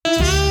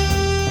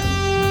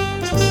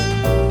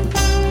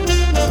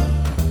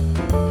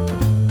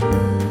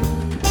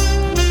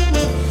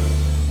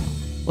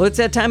Well, it's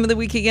that time of the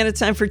week again. It's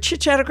time for Chit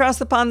Chat Across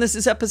the Pond. This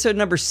is episode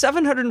number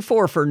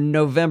 704 for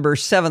November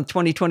 7th,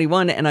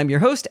 2021, and I'm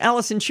your host,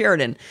 Allison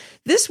Sheridan.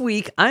 This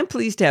week, I'm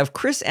pleased to have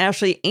Chris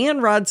Ashley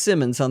and Rod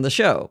Simmons on the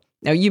show.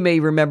 Now, you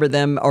may remember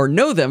them or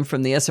know them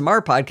from the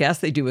SMR podcast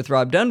they do with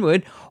Rob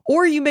Dunwood,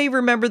 or you may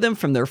remember them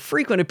from their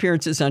frequent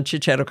appearances on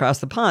Chit Chat Across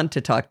the Pond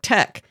to talk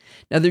tech.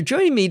 Now, they're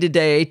joining me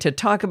today to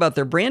talk about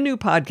their brand new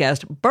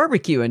podcast,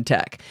 Barbecue and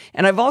Tech.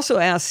 And I've also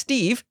asked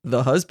Steve,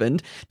 the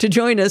husband, to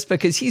join us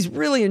because he's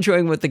really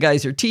enjoying what the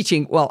guys are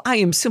teaching, while I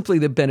am simply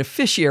the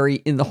beneficiary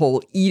in the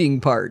whole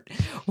eating part.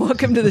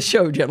 Welcome to the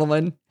show,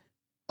 gentlemen.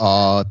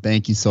 Oh,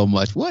 thank you so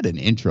much. What an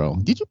intro.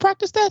 Did you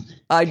practice that?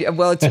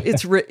 Well,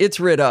 it's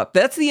writ up.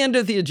 That's the end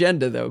of the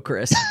agenda, though,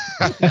 Chris.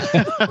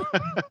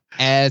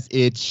 As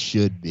it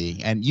should be.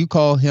 And you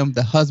call him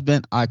the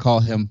husband. I call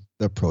him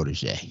the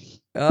protege.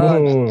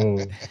 Oh,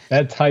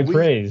 that's high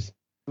praise.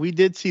 We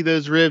did see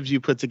those ribs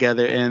you put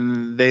together,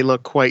 and they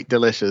look quite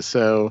delicious.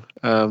 So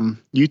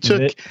you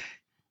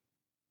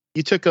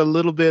took a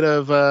little bit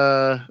of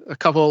a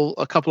couple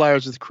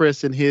hours with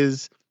Chris and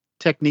his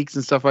techniques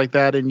and stuff like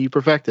that, and you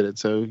perfected it.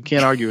 So you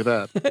can't argue with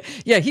that.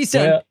 Yeah, he's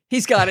done. Yeah.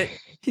 He's got it.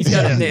 He's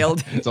got it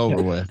nailed. It's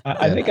over with.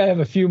 I think I have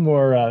a few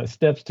more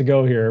steps to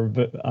go here,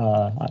 but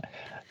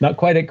not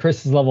quite at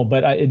Chris's level,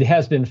 but it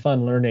has been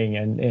fun learning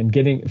and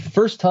getting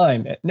first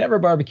time, never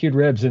barbecued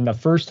ribs, and the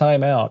first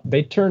time out,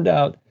 they turned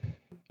out,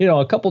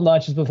 a couple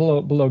notches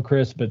below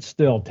Chris, but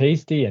still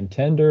tasty and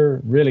tender,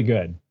 really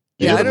good.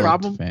 Yeah, I don't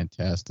problem.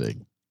 Fantastic.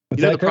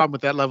 You know the problem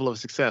with that level of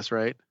success,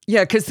 right?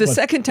 Yeah, because the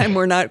second time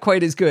we're not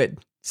quite as good.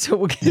 So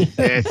we'll get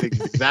that's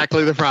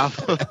exactly the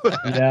problem.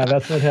 Yeah,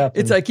 that's what happened.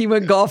 It's like he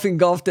went golfing,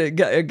 got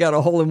a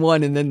hole in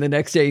one, and then the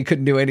next day he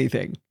couldn't do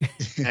anything.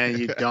 And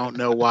you don't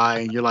know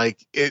why, and you're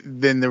like,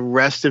 then the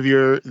rest of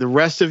your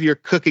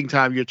cooking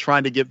time, you're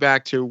trying to get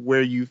back to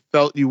where you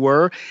felt you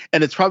were,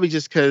 and it's probably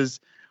just because,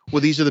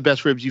 well, these are the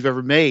best ribs you've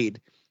ever made.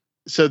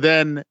 So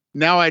then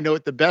now I know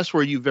what the best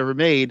were you've ever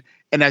made,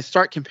 and I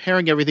start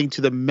comparing everything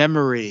to the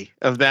memory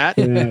of that.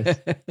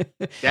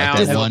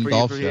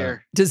 Downhill for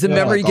here. Does the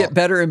memory get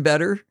better and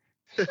better?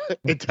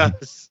 It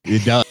does.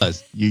 It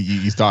does.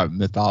 You start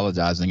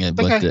mythologizing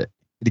it, like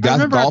but I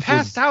remember I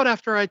passed out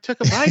after I took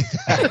a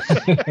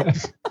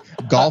bite.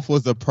 Golf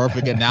was a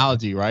perfect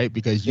analogy, right?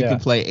 Because you can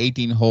play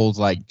 18 holes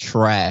like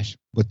trash,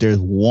 but there's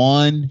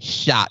one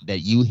shot that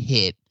you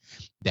hit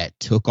that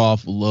took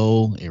off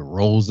low, it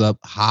rolls up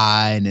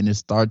high, and then it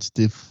starts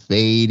to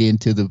fade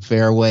into the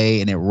fairway,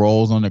 and it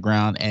rolls on the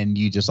ground, and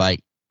you just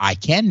like, I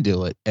can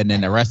do it. And then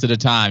the rest of the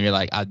time, you're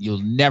like,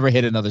 you'll never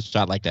hit another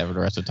shot like that for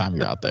the rest of the time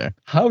you're out there.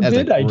 How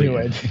did I do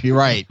it? You're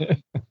right.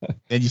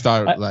 Then you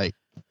start like,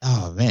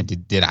 oh man,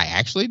 did I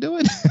actually do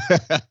it?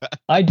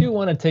 I do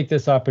want to take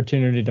this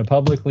opportunity to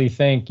publicly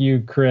thank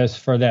you, Chris,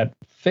 for that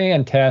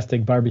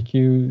fantastic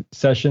barbecue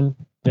session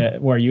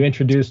where you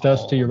introduced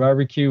us to your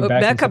barbecue.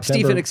 Back up,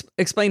 Steve, and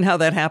explain how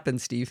that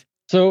happened, Steve.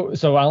 So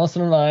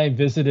Allison and I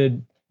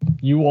visited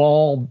you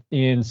all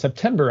in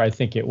September, I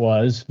think it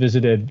was,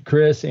 visited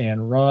Chris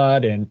and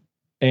Rod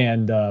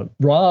and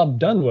Rob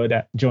Dunwood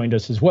joined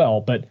us as well.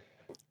 But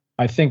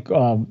I think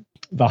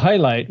the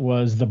highlight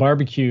was the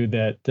barbecue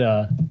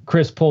that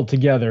Chris pulled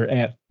together,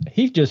 and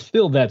he just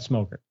filled that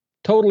smoker,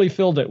 totally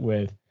filled it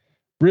with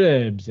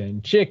ribs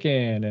and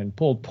chicken and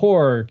pulled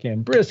pork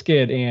and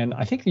brisket, and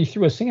I think he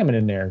threw a salmon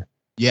in there.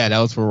 Yeah, that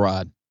was for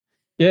Rod.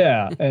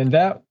 Yeah, and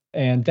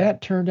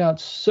that turned out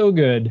so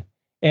good.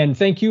 And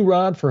thank you,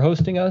 Rod, for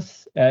hosting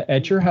us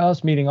at your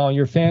house, meeting all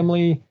your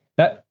family.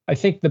 That I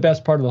think the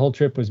best part of the whole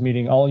trip was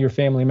meeting all your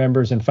family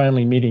members and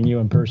finally meeting you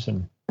in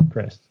person,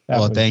 Chris.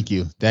 Thank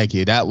you.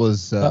 That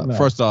was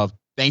first off,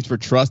 thanks for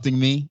trusting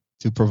me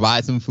to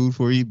provide some food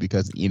for you,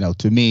 because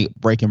to me,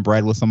 breaking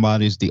bread with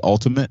somebody is the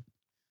ultimate.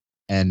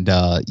 And,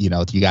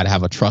 you got to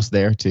have a trust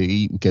there to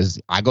eat, because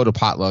I go to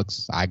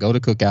potlucks, I go to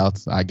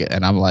cookouts,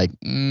 and I'm like,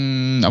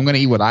 I'm going to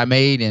eat what I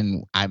made,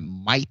 and I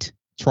might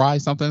try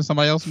something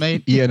somebody else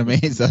made. You know what I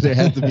mean? So there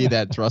has to be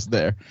that trust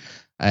there.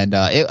 And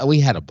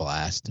we had a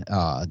blast.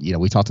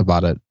 We talked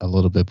about it a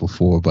little bit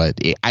before, but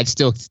I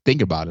still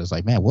think about it. It's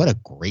like, man, what a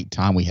great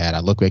time we had. I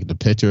look back at the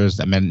pictures.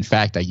 I mean, in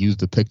fact, I used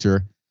the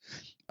picture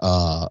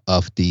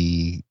of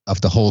the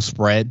whole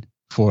spread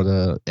for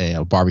the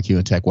Barbecue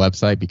and Tech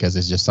website, because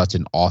it's just such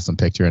an awesome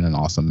picture and an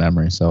awesome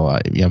memory. So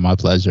my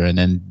pleasure. And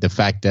then the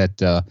fact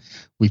that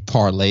we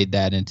parlayed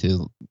that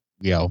into,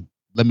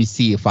 let me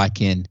see if I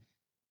can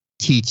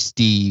teach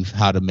Steve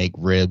how to make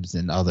ribs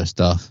and other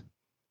stuff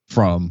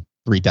from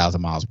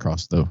 3,000 miles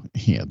across the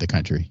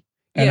country.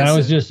 And I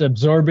was just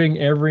absorbing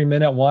every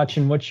minute,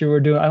 watching what you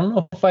were doing. I don't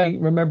know if I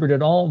remembered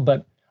it all,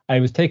 but I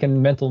was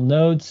taking mental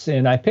notes,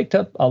 and I picked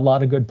up a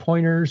lot of good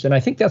pointers. And I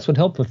think that's what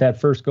helped with that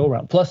first go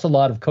round, plus a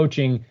lot of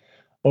coaching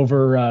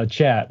over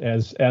chat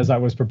as I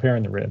was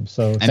preparing the ribs.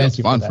 So and it's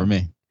fun for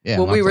me. Yeah,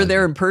 when we were pleasure.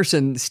 there in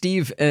person,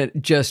 Steve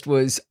just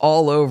was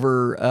all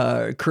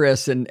over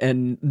Chris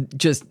and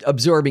just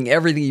absorbing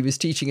everything he was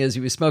teaching as he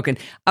was smoking.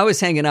 I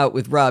was hanging out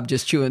with Rob,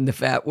 just chewing the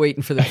fat,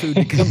 waiting for the food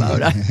to come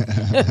out.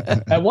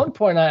 At one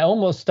point, I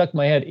almost stuck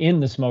my head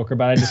in the smoker,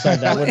 but I decided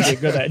that wouldn't be a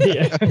good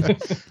idea.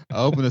 I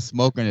opened the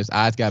smoker and his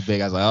eyes got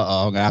big. I was like,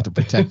 uh-oh, I'm going to have to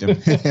protect him.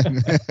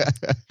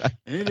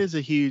 And it is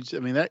a huge, I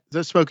mean, that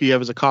smoker you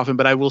have is a coffin,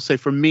 but I will say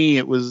for me,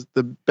 it was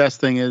the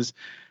best thing is,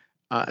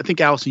 I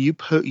think, Allison,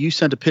 you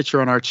sent a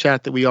picture on our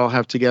chat that we all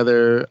have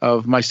together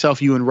of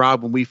myself, you, and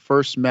Rob when we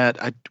first met.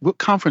 What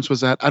conference was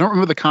that? I don't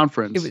remember the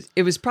conference.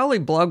 It was probably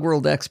Blog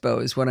World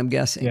Expo is what I'm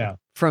guessing. Yeah.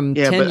 From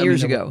 10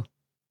 years ago.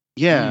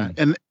 Yeah.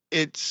 And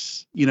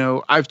it's,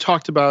 I've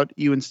talked about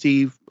you and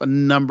Steve a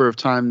number of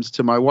times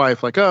to my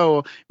wife, like,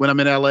 oh, when I'm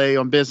in LA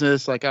on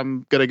business, like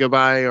I'm going to go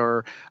by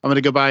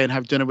and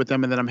have dinner with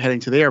them. And then I'm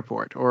heading to the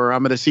airport, or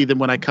I'm going to see them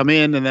when I come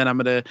in. And then I'm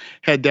going to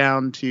head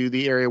down to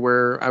the area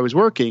where I was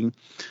working.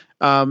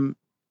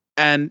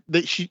 And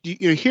that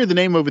you hear the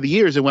name over the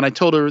years. And when I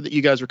told her that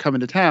you guys were coming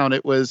to town,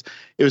 it was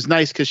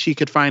nice because she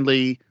could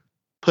finally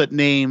put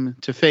name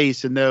to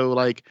face and know,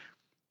 like,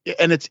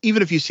 and it's,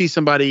 even if you see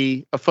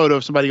a photo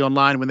of somebody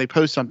online, when they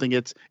post something,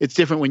 it's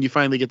different when you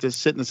finally get to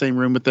sit in the same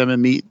room with them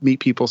and meet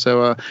people.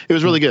 So, it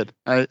was really good.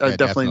 I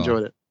definitely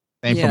enjoyed it.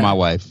 Same for my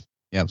wife.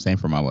 Yeah. Same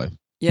for my wife.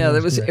 Yeah.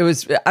 It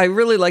was, I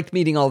really liked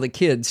meeting all the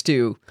kids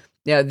too.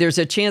 Yeah, there's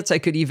a chance I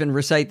could even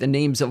recite the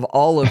names of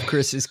all of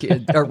Chris's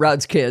kids or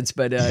Rod's kids,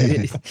 but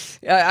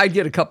I'd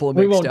get a couple of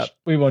mixed up.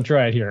 We won't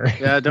try it here.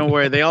 Yeah, don't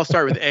worry. They all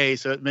start with A,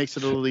 so it makes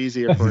it a little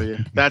easier for you.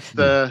 That's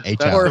the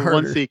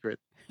one secret.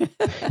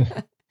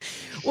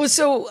 Well,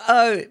 so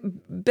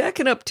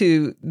backing up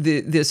to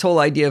this whole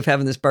idea of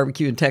having this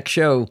barbecue and tech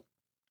show,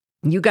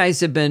 you guys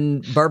have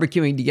been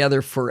barbecuing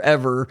together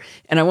forever,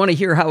 and I want to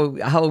hear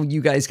how you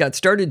guys got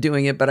started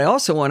doing it, but I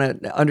also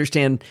want to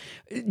understand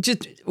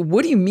just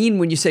what do you mean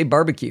when you say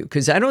barbecue?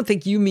 Because I don't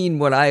think you mean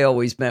what I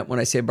always meant when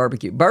I say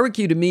barbecue.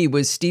 Barbecue to me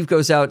was Steve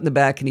goes out in the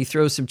back and he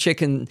throws some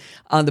chicken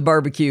on the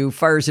barbecue,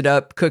 fires it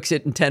up, cooks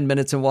it in 10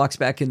 minutes, and walks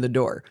back in the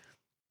door.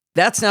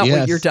 That's not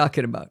what you're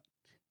talking about.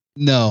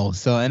 No.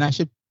 So, and I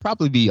should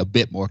probably be a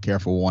bit more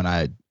careful when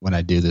I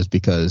do this,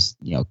 because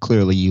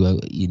clearly you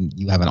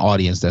have an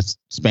audience that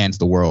spans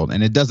the world,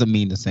 and it doesn't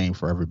mean the same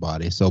for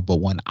everybody. So,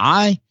 but when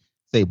I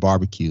say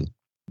barbecue,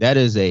 that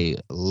is a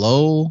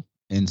low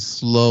and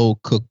slow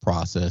cook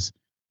process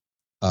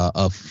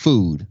of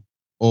food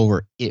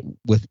over it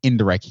with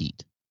indirect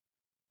heat.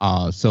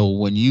 So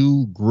when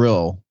you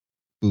grill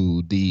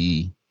food,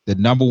 the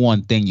number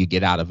one thing you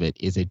get out of it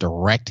is a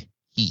direct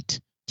heat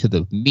to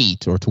the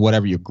meat or to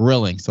whatever you're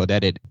grilling, so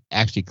that it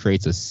actually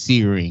creates a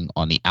searing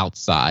on the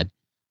outside,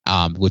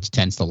 which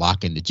tends to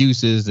lock in the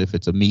juices if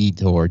it's a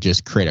meat, or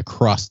just create a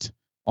crust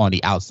on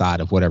the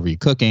outside of whatever you're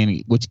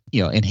cooking, which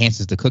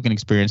enhances the cooking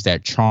experience.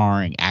 That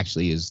charring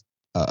actually is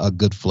a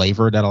good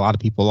flavor that a lot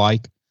of people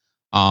like,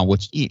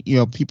 which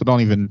people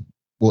don't even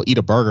will eat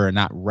a burger and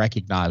not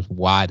recognize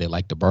why they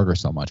like the burger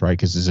so much, right?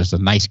 Because it's just a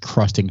nice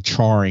crusting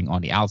charring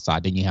on the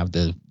outside. Then you have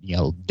then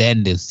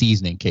the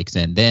seasoning kicks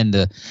in, then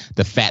the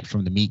fat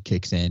from the meat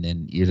kicks in,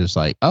 and you're just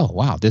like, oh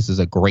wow, this is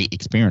a great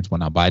experience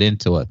when I bite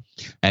into it.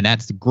 And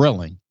that's the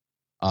grilling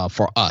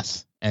for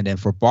us. And then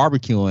for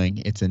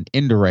barbecuing, it's an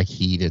indirect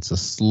heat. It's a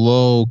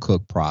slow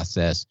cook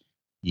process.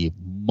 You have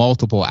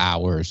multiple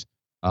hours.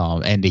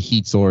 And the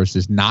heat source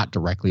is not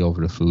directly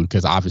over the food,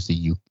 because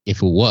obviously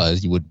if it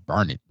was, you would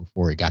burn it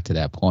before it got to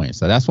that point.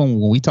 So that's when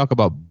we talk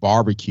about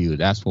barbecue,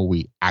 that's what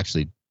we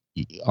actually,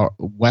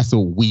 that's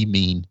what we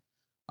mean.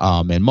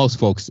 And most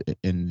folks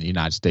in the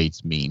United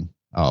States mean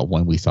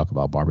when we talk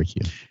about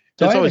barbecue.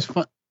 So it's always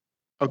fun.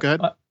 Oh, go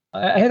ahead.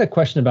 I had a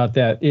question about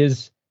that.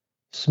 Is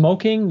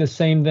smoking the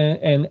same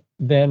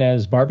then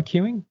as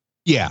barbecuing?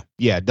 Yeah.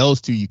 Those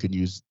two you can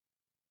use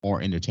more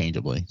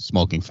interchangeably,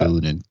 smoking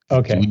food. And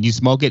okay, when you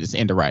smoke it, it's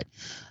indirect.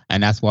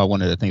 And that's why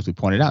one of the things we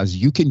pointed out is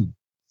you can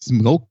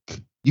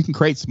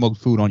create smoked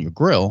food on your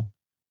grill.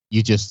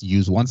 You just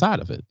use one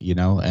side of it,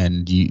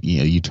 and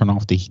you turn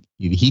off the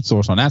heat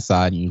source on that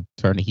side, and you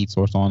turn the heat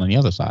source on the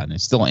other side, and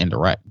it's still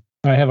indirect.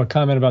 I have a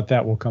comment about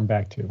that we'll come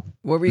back to.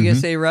 What were you going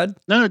to say, Rod?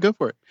 No, go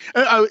for it.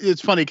 It's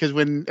funny because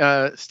when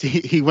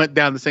Steve, he went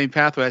down the same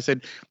pathway, I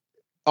said,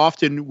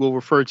 often we'll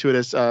refer to it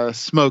as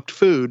smoked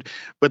food,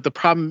 but the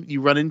problem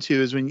you run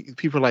into is when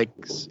people are like,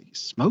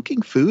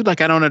 smoking food?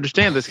 Like, I don't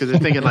understand this, because they're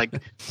thinking like,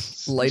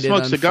 you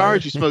smoke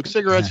cigars, you smoke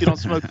cigarettes, you don't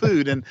smoke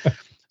food. And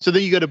so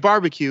then you go to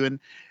barbecue, and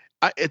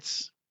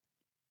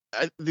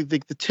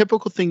the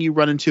typical thing you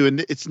run into,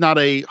 and it's not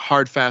a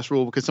hard, fast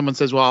rule, because someone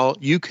says, well,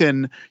 you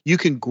can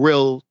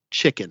grill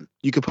chicken.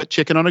 You can put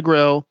chicken on a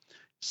grill,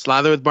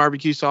 slather with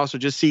barbecue sauce, or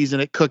just season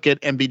it, cook it,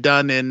 and be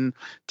done in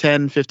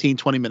 10, 15,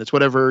 20 minutes,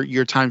 whatever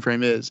your time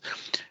frame is.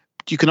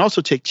 You can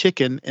also take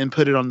chicken and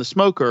put it on the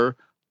smoker,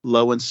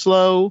 low and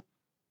slow,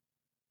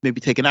 maybe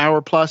take an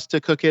hour plus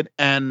to cook it,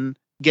 and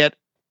get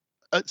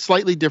a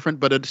slightly different,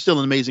 but it's still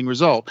an amazing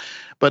result.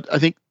 But I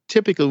think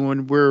typically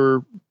when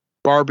we're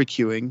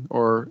barbecuing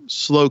or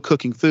slow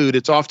cooking food,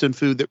 it's often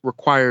food that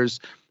requires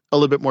a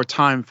little bit more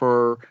time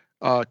for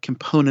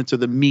components of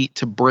the meat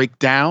to break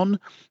down.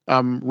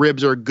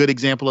 Ribs are a good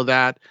example of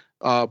that.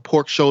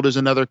 Pork shoulder is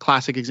another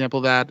classic example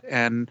of that,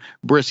 and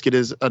brisket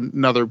is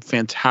another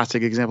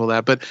fantastic example of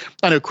that. But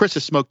I know Chris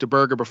has smoked a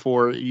burger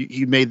before.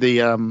 You made the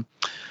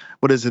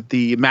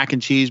the mac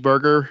and cheese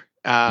burger.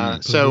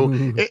 So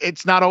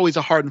it's not always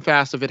a hard and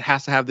fast if it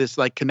has to have this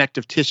like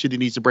connective tissue that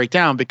needs to break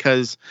down,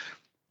 because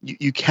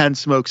you can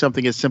smoke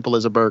something as simple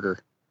as a burger.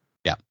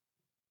 Yeah.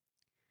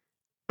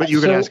 But you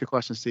were going to ask a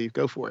question, Steve.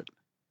 Go for it.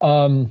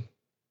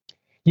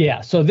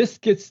 Yeah. So this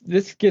gets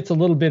a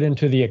little bit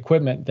into the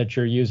equipment that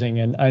you're using.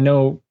 And I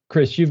know,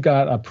 Chris, you've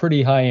got a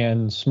pretty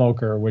high-end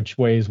smoker, which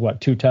weighs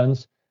what, 2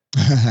 tons?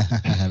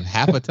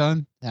 Half a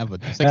ton?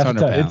 600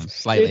 pounds.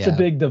 Slightly. It's a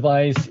big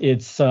device.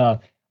 It's, I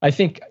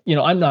think,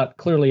 I'm not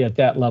clearly at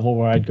that level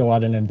where I'd go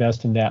out and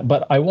invest in that,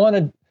 but I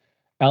wanted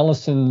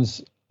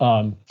Allison's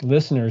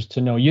listeners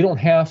to know you don't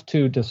have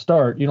to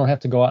start, you don't have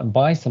to go out and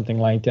buy something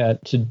like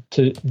that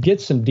to get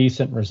some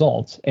decent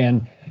results.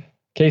 And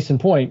case in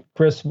point,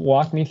 Chris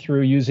walked me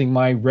through using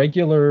my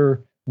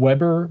regular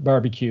Weber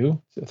barbecue,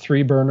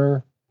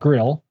 3-burner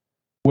grill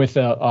with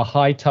a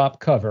high top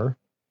cover,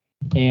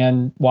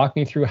 and walked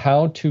me through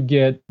how to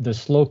get the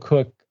slow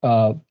cook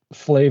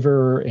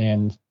flavor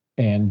and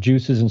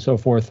juices and so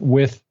forth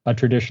with a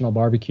traditional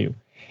barbecue.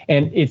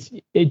 And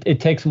it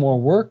takes more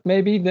work,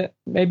 maybe a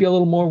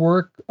little more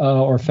work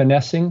or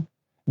finessing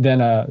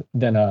than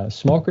a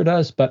smoker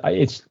does, but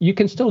you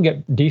can still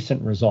get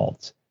decent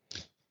results.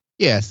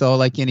 Yeah, so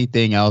like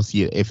anything else,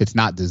 if it's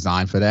not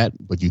designed for that,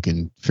 but you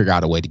can figure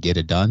out a way to get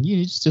it done,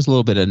 it's just a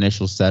little bit of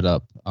initial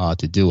setup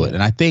to do it.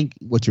 And I think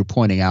what you're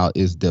pointing out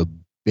is the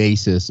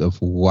basis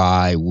of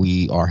why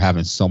we are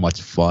having so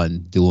much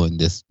fun doing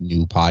this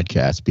new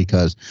podcast,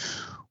 because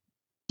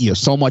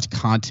so much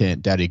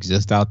content that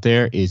exists out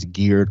there is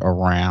geared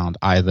around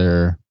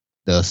either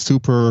the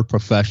super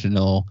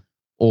professional,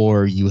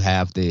 or you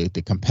have the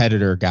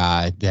competitor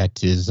guy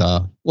that is,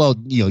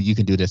 you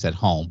can do this at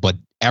home, but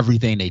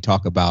everything they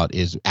talk about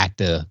is at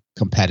the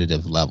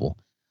competitive level.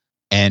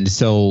 And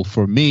so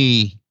for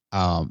me,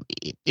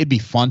 it'd be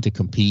fun to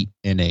compete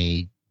in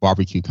a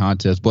barbecue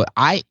contest, but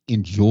I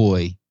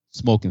enjoy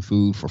smoking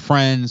food for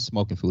friends,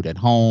 smoking food at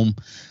home.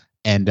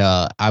 And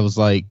I was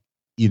like,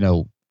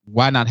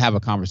 why not have a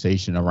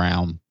conversation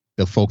around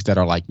the folks that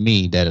are like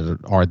me, that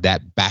are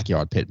that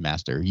backyard pit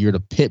master? You're the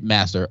pit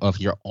master of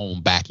your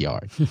own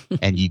backyard.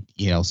 And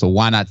so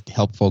why not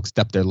help folks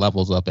step their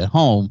levels up at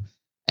home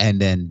and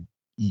then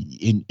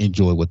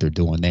enjoy what they're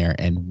doing there,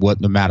 and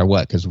no matter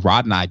what, because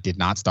Rod and I did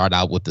not start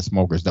out with the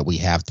smokers that we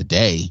have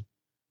today.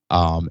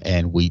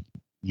 And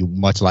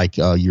much like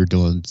you're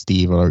doing,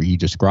 Steve, or you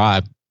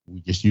described, we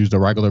just used a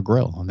regular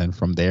grill. And then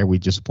from there, we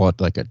just bought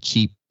like a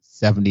cheap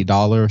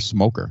 $70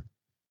 smoker.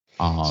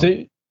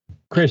 So,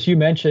 Chris, you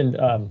mentioned,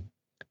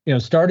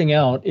 starting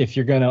out, if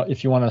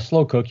you want to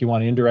slow cook, you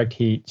want indirect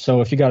heat. So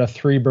if you got a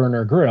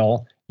 3-burner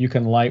grill, you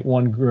can light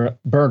one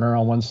burner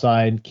on one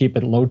side, keep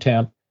it low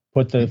temp,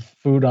 put the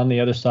food on the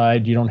other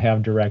side. You don't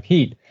have direct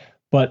heat.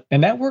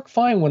 And that worked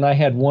fine when I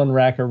had 1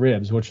 rack of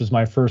ribs, which was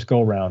my first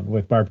go round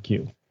with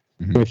barbecue,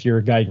 with your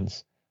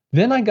guidance.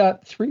 Then I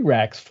got 3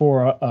 racks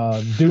for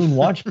a Dune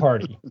watch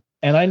party.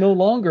 And I no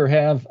longer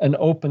have an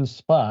open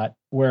spot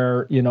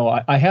where,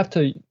 I have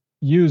to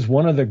use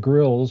one of the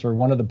grills or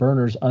one of the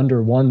burners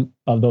under one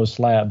of those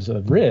slabs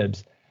of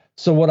ribs.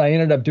 So what I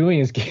ended up doing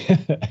is,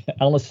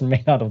 Allison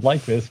may not have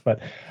liked this, but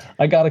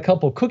I got a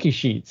couple cookie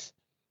sheets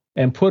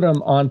and put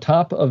them on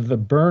top of the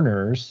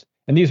burners.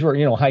 And these were,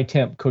 high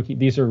temp cookie.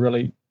 These are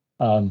really,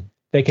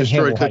 they can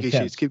handle high temp.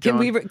 Sheets. Keep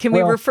going. Can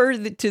we refer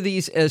to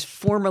these as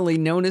formerly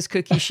known as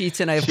cookie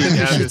sheets? And I have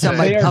cookie sheets on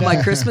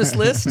my Christmas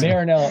list. They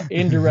are now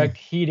indirect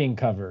heating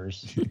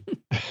covers.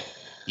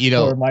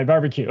 For my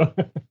barbecue.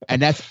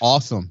 And that's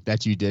awesome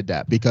that you did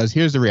that, because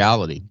here's the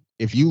reality.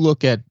 If you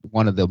look at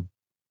one of the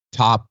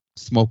top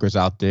smokers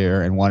out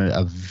there, and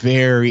a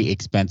very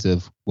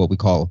expensive, what we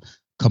call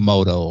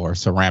Komodo or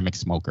ceramic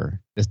smoker,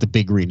 it's the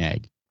Big Green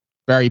Egg,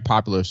 very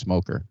popular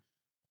smoker,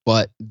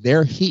 but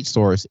their heat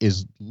source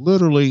is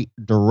literally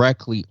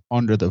directly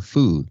under the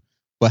food.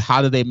 But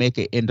how do they make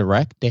it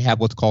indirect? They have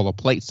what's called a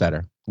plate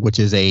setter, which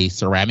is a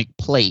ceramic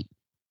plate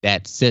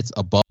that sits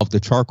above the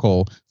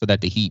charcoal so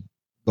that the heat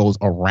goes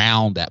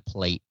around that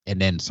plate and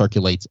then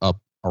circulates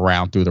up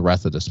around through the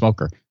rest of the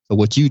smoker. So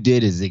what you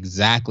did is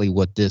exactly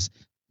what this,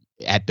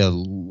 at the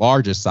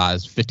larger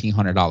size,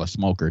 $1,500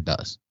 smoker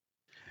does.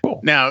 Cool.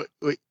 Now,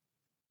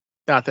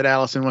 not that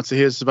Allison wants to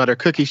hear this about her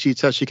cookie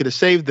sheets, how she could have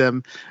saved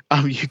them.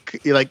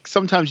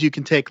 Sometimes you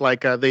can take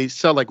they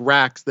sell like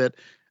racks that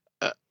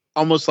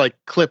almost like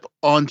clip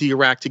onto your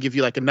rack to give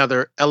you like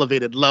another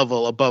elevated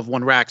level above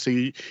one rack. So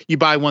you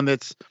buy one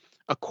that's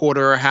a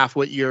quarter or half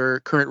what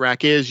your current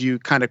rack is. You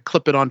kind of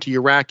clip it onto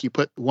your rack. You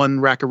put 1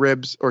 rack of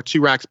ribs or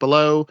 2 racks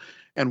below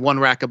and 1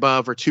 rack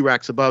above or 2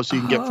 racks above, so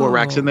you can get 4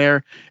 racks in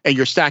there, and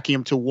you're stacking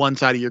them to one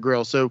side of your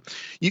grill. So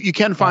you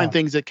can find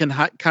things that can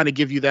kind of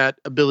give you that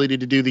ability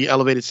to do the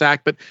elevated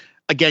stack. But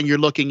again, you're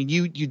looking,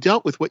 you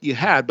dealt with what you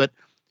had, but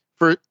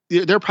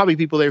there are probably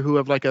people there who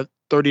have like a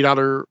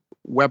 $30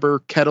 Weber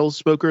kettle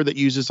smoker that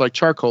uses like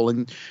charcoal,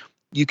 and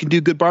you can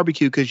do good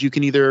barbecue because you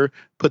can either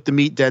put the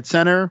meat dead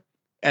center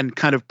and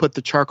kind of put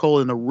the charcoal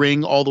in a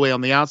ring all the way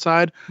on the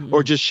outside,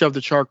 or just shove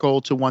the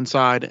charcoal to one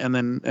side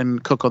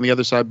and cook on the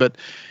other side. But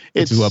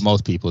it's what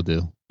most people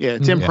do. Yeah,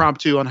 it's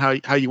impromptu on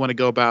how you want to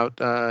go about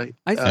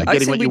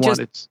getting what you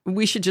want.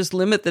 We should just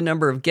limit the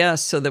number of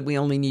guests so that we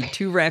only need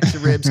 2 racks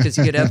of ribs, because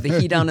you could have the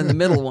heat on in the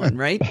middle one,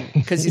 right?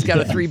 Because he's got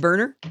a 3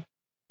 burner.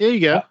 There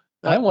you go.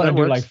 I want to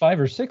do like 5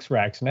 or 6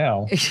 racks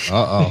now.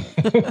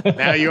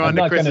 Now you're on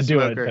the Chris's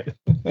smoker.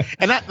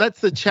 And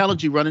that's the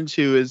challenge you run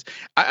into is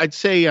I'd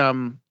say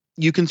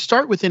you can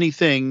start with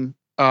anything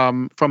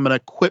from an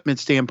equipment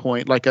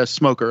standpoint, like a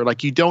smoker.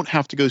 Like you don't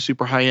have to go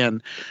super high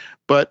end.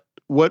 But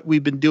what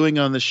we've been doing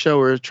on the show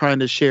are trying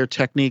to share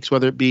techniques,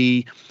 whether it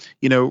be,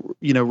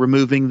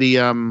 removing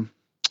the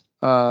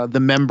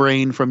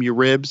membrane from your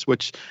ribs,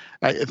 which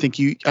I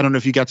don't know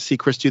if you got to see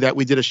Chris do that.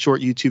 We did a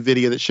short YouTube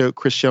video that showed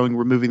Chris showing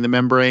removing the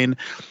membrane,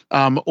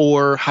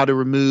 or how to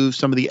remove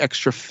some of the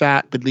extra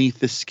fat beneath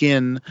the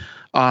skin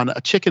on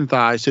a chicken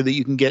thigh so that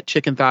you can get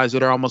chicken thighs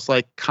that are almost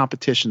like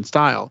competition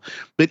style.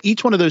 But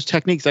each one of those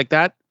techniques like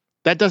that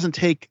doesn't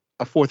take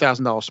a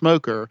 $4,000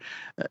 smoker.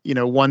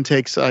 One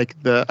takes like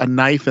a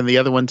knife and the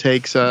other one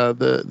takes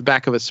the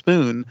back of a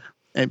spoon,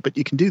 but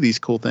you can do these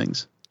cool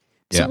things.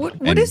 So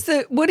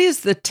what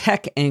is the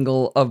tech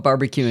angle of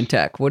Barbecue and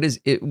Tech? What is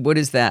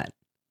that?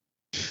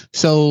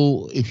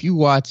 So if you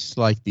watch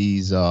like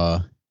these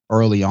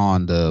early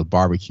on the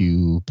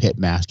barbecue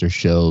pitmaster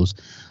shows,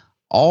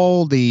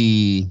 all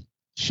the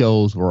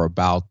shows were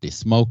about the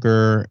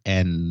smoker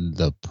and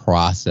the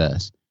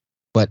process.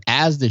 But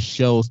as the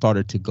show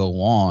started to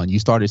go on, you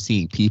started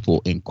seeing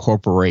people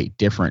incorporate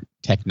different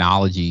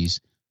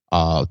technologies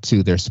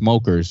to their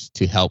smokers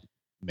to help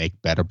make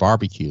better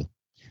barbecue.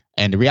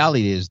 And the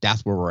reality is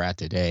that's where we're at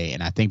today.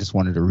 And I think that's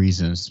one of the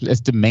reasons,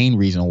 it's the main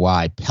reason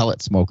why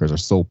pellet smokers are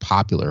so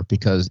popular,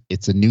 because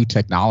it's a new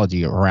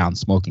technology around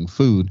smoking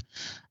food.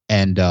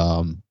 And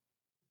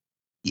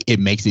it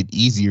makes it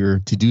easier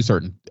to do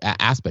certain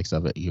aspects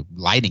of it. You're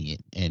lighting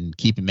it and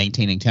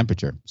maintaining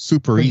temperature.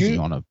 Super easy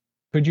on a.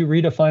 Could you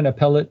redefine a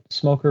pellet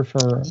smoker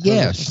for?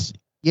 Yes.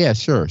 Yeah,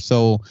 sure.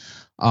 So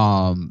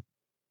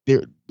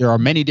there are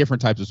many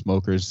different types of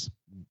smokers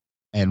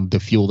and the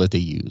fuel that they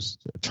use.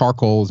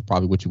 Charcoal is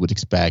probably what you would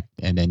expect.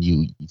 And then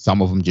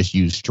some of them just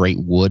use straight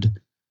wood,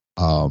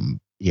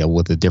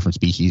 with the different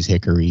species,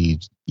 hickory,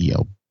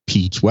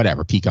 peach,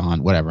 whatever,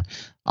 pecan, whatever.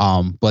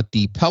 But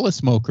the pellet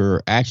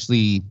smoker,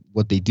 actually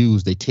what they do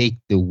is they take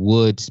the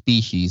wood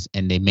species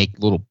and they make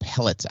little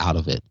pellets out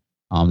of it.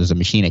 There's a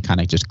machine that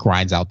kind of just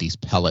grinds out these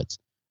pellets,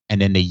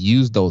 and then they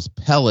use those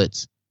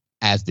pellets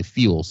as the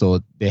fuel.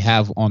 So they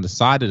have on the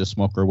side of the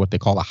smoker what they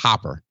call a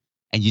hopper,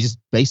 and you just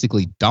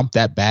basically dump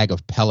that bag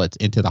of pellets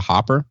into the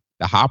hopper.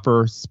 The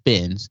hopper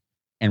spins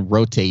and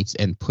rotates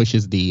and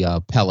pushes the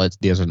pellets.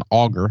 There's an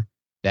auger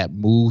that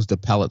moves the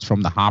pellets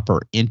from the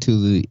hopper into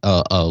the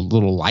a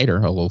little lighter,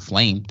 a little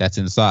flame that's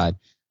inside.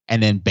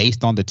 And then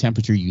based on the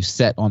temperature you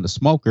set on the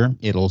smoker,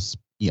 it'll,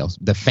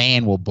 the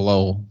fan will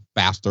blow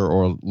faster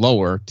or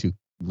lower to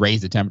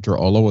raise the temperature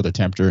or lower the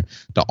temperature.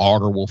 The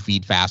auger will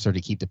feed faster to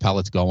keep the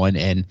pellets going.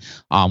 And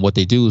what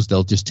they do is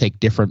they'll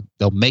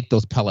make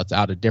those pellets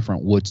out of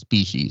different wood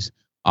species.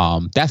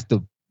 That's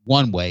the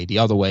one way. The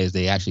other way is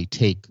they actually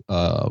take,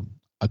 I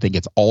think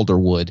it's alder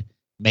wood,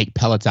 make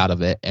pellets out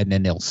of it, and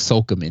then they'll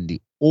soak them in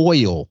the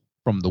oil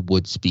from the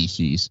wood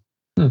species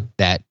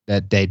that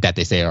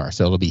they say are.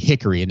 So it'll be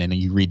hickory, and then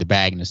you read the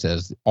bag and it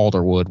says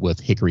alder wood with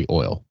hickory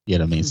oil. You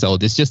know what I mean? So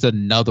it's just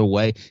another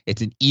way.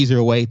 It's an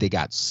easier way. They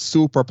got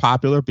super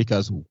popular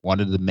because one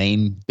of the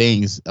main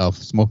things of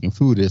smoking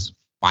food is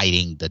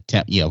fighting the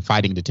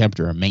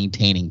temperature and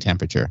maintaining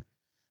temperature.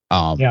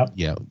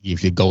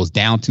 If it goes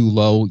down too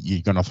low,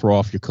 you're going to throw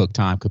off your cook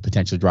time, could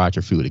potentially dry out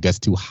your food. It gets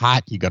too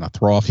hot, you're going to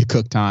throw off your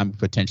cook time,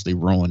 potentially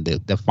ruin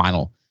the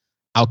final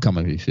outcome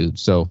of your food.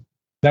 So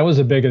that was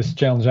the biggest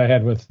challenge I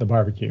had with the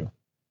barbecue.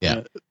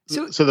 Yeah.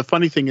 So the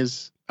funny thing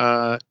is,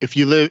 if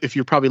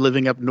you're probably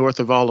living up north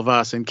of all of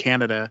us in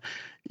Canada,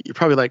 you're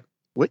probably like,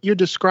 what you're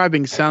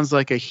describing sounds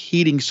like a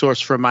heating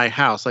source for my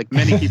house. Like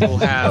many people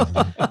have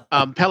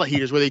pellet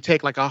heaters where they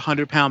take like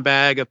 100-pound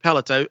bag of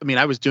pellets. I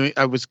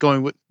was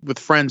going with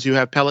friends who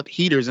have pellet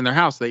heaters in their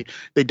house. They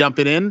dump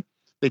it in,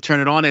 they turn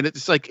it on, and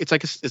it's like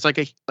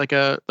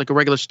a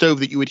regular stove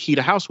that you would heat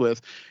a house with.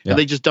 Yeah. And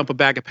they just dump a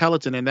bag of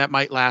pellets in, and that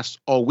might last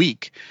all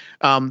week.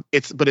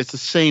 It's the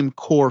same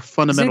core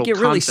fundamental concept. Does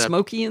it get really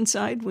smoky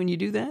inside when you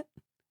do that?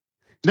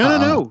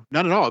 No,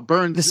 not at all. It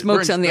burns. The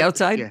smoke's on the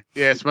outside?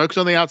 Yeah, smoke's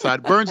on the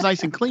outside. Burns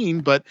nice and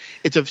clean, but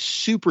it's a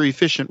super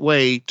efficient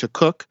way to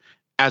cook,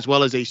 as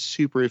well as a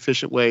super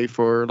efficient way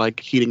for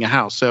like heating a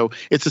house. So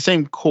it's the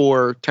same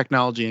core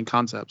technology and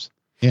concepts.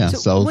 Yeah.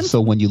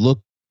 So when you look,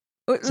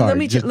 let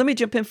me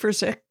jump in for a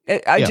sec.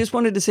 I just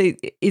wanted to say,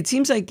 it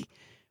seems like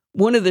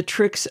one of the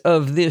tricks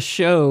of this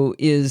show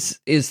is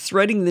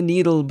threading the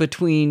needle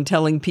between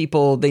telling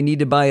people they need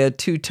to buy a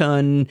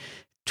 2-ton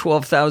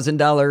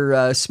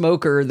 $12,000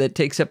 smoker that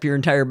takes up your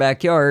entire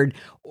backyard,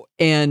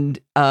 and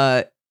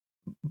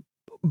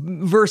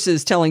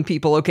versus telling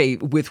people, okay,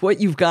 with what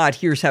you've got,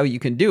 here's how you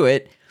can do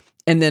it.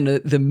 And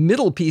then the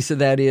middle piece of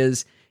that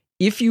is,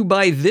 if you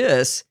buy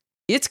this,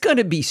 it's going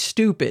to be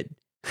stupid.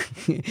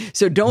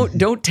 So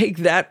don't take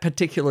that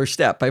particular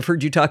step. I've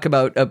heard you talk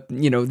about,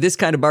 this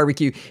kind of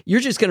barbecue. You're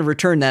just going to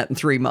return that in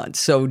 3 months.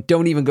 So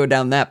don't even go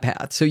down that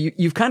path. So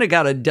you've kind of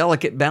got a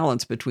delicate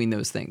balance between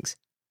those things.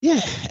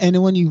 Yeah.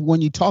 And when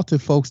you talk to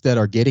folks that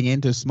are getting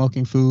into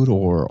smoking food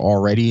or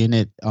already in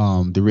it,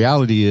 the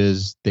reality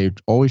is they're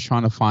always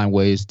trying to find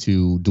ways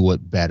to do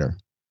it better.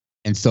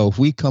 And so if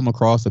we come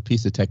across a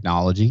piece of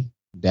technology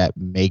that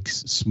makes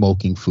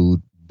smoking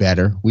food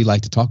better, we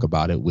like to talk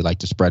about it. We like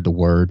to spread the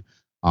word.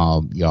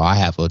 I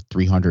have a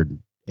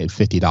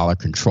 $350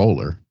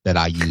 controller that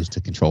I use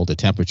to control the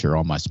temperature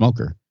on my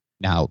smoker.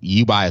 Now,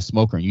 you buy a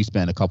smoker and you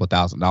spend a couple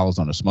 $1,000s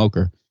on a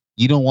smoker.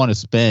 You don't want to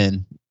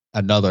spend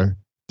another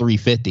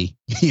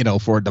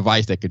 $350, for a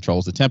device that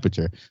controls the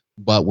temperature.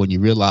 But when you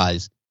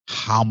realize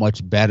how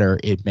much better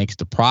it makes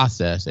the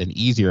process and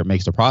easier it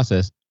makes the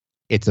process,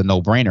 it's a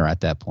no-brainer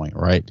at that point,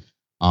 right?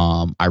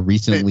 I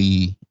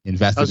recently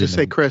invested. I was going to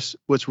say, Chris,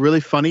 what's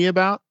really funny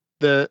about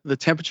the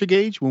temperature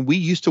gauge, when we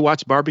used to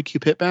watch Barbecue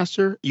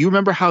Pitmaster, you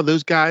remember how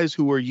those guys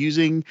who were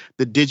using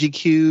the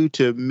DigiQ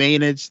to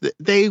manage,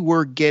 they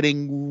were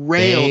getting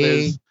railed.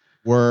 They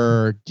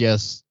were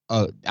just,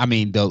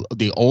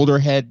 the older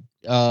head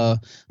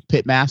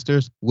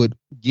Pitmasters would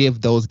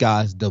give those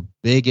guys the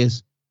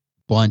biggest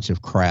bunch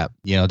of crap.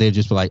 They'd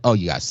just be like, oh,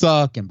 you guys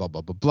suck and blah,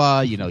 blah, blah,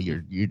 blah.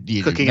 You're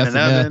cooking in an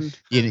oven.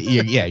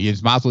 You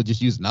just might as well just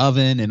use an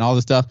oven and all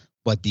this stuff.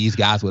 But these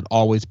guys would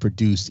always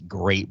produce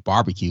great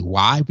barbecue.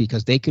 Why?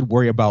 Because they could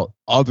worry about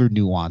other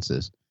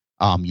nuances,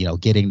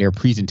 getting their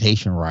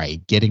presentation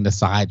right, getting the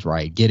sides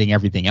right, getting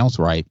everything else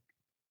right.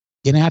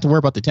 You don't have to worry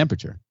about the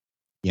temperature,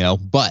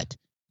 but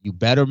you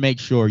better make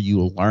sure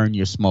you learn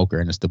your smoker.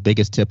 And it's the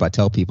biggest tip I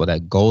tell people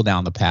that go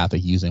down the path of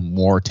using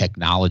more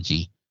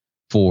technology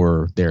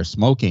for their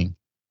smoking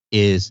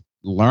is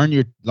learn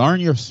your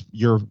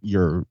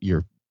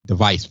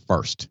device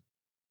first.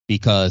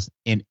 Because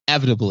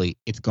inevitably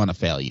it's going to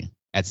fail you.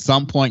 At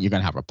some point, you're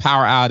going to have a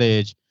power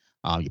outage.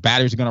 Your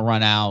batteries are going to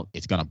run out.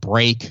 It's going to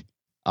break.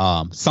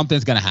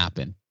 Something's going to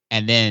happen.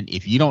 And then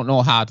if you don't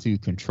know how to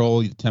control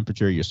the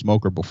temperature of your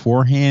smoker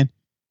beforehand,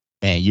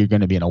 and you're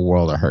going to be in a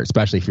world of hurt,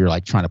 especially if you're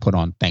like trying to put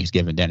on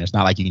Thanksgiving dinner. It's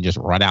not like you can just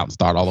run out and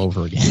start all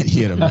over again.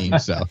 You know what I mean?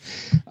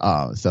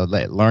 So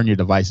learn your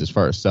devices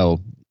first.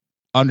 So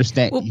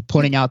understand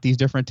putting out these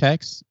different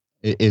techs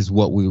is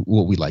what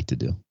we like to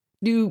do.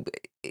 Do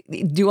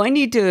I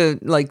need to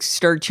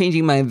start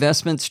changing my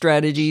investment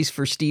strategies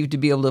for Steve to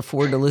be able to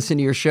afford to listen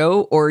to your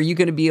show? Or are you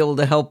going to be able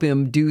to help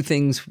him do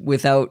things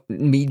without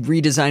me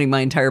redesigning my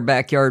entire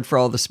backyard for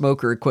all the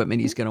smoker equipment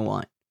he's going to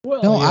want?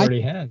 Well, no, he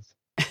already has.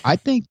 I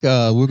think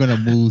we're going to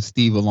move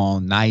Steve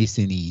along nice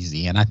and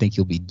easy. And I think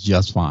you'll be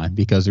just fine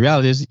because the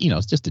reality is,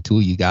 it's just the two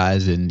of you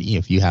guys. And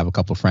if you have a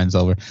couple of friends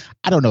over,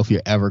 I don't know if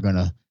you're ever going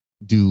to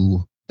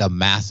do the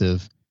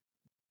massive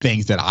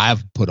things that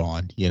I've put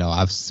on.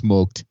 I've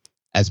smoked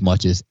as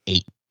much as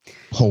 8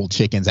 whole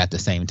chickens at the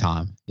same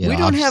time. We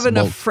don't have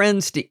enough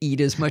friends to eat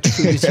as much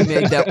food as you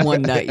made that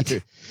one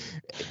night.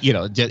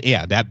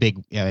 That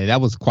big.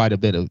 That was quite a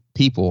bit of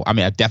people. I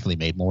mean, I definitely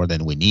made more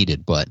than we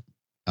needed, but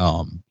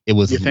it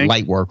was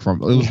light work from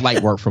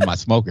my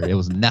smoker. It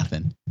was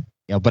nothing.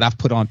 But I've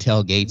put on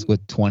tailgates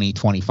with 20,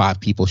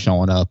 25 people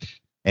showing up,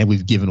 and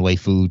we've given away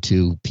food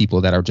to people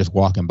that are just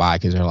walking by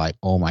because they're like,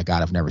 "Oh my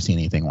God, I've never seen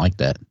anything like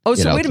that." Oh,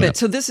 so wait a minute.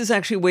 So this is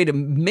actually a way to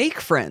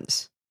make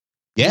friends.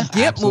 Yeah,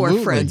 get more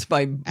friends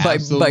by grilling,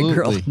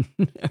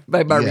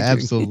 by barbecuing. Yeah,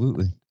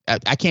 absolutely.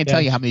 I can't tell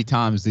you how many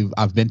times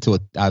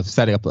I've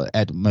set up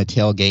at my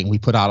tailgate and we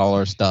put out all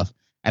our stuff,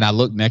 and I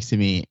look next to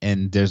me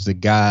and there's a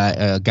guy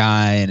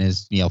and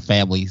his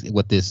family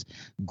with this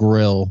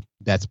grill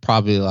that's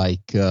probably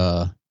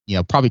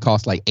probably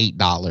costs like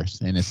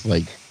 $8, and it's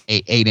like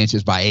 8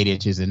 inches by 8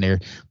 inches, and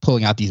they're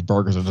pulling out these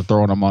burgers and they're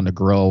throwing them on the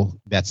grill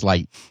that's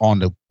like on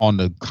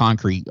the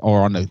concrete or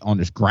on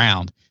this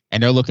ground.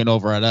 And they're looking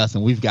over at us,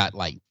 and we've got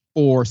like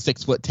 4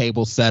 6-foot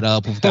tables set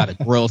up. We've got a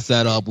grill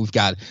set up. We've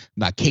got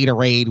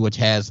Caterade, which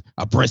has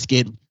a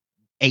brisket,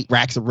 8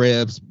 racks of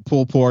ribs,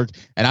 pulled pork.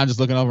 And I'm just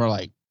looking over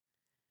like,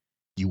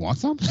 you want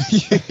some?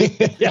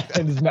 Yeah,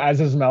 and as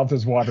his mouth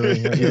is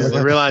watering.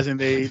 They're realizing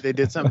they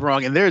did something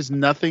wrong. And there's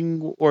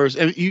nothing worse.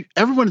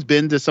 Everyone's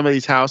been to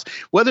somebody's house,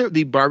 whether it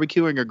be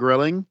barbecuing or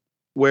grilling,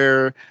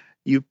 where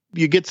you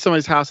get to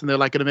somebody's house and they're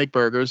like going to make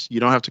burgers. You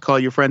don't have to call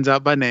your friends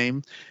out by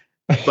name.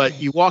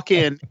 But you walk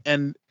in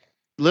and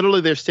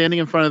literally they're standing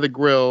in front of the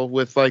grill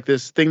with like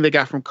this thing they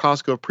got from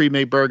Costco of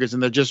pre-made burgers,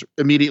 and they're just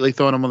immediately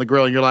throwing them on the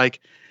grill. And you're like,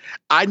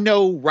 I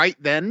know right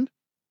then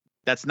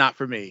that's not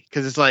for me.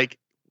 Because it's like,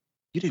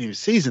 you didn't even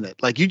season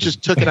it. Like you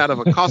just took it out of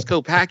a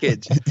Costco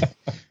package.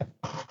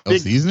 No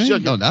seasoning?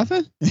 Sugar. No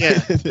nothing? Yeah.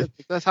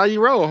 That's how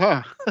you roll,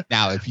 huh?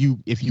 Now, if you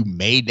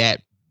made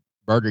that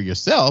burger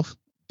yourself,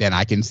 then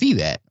I can see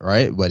that,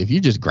 right? But if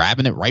you're just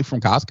grabbing it right from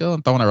Costco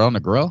and throwing it on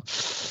the grill.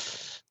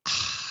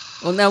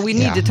 Well, now we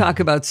need to talk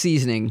about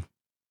seasoning.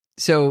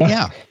 So,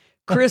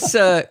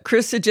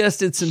 Chris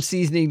suggested some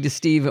seasoning to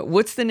Steve.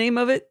 What's the name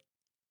of it?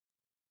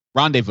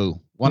 Rendezvous.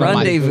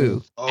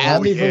 Rendezvous.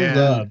 Rendezvous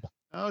rub.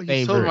 Oh,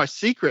 you told my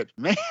secret,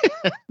 man.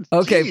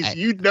 Okay. Jeez,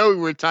 you know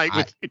we're tight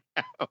with you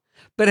now.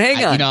 But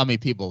hang on. You know how many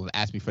people have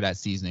asked me for that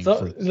seasoning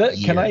for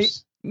years. Can I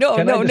No.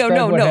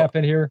 What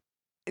happened here?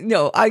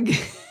 No,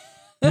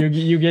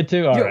 You get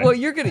to? All right. Well,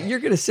 you're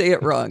gonna say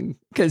it wrong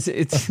because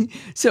it's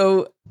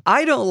so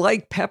I don't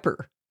like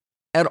pepper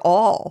at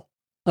all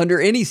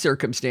under any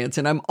circumstance,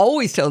 and I'm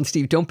always telling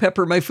Steve, don't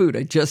pepper my food.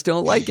 I just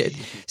don't like it.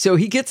 So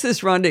he gets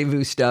this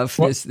Rendezvous stuff,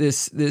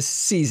 this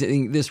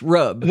seasoning, this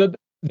rub.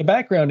 The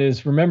background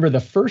is, remember, the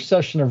first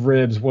session of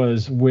ribs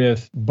was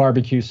with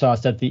barbecue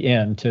sauce at the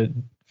end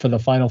for the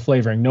final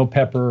flavoring. No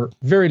pepper,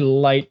 very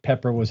light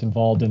pepper was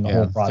involved in the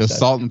whole process. Just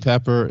salt and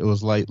pepper. It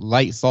was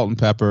light salt and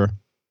pepper,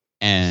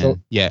 and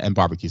and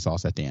barbecue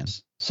sauce at the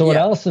end. So what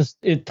Allison's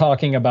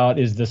talking about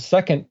is the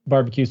second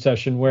barbecue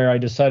session where I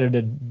decided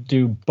to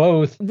do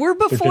both. We're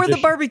before the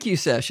barbecue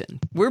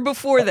session. We're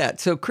before that.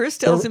 So Chris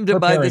tells him to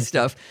buy this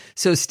stuff.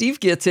 So Steve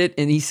gets it,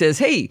 and he says,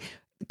 hey,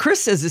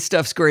 Chris says this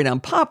stuff's great on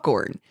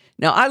popcorn.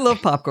 Now, I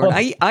love popcorn.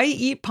 I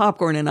eat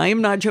popcorn, and I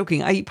am not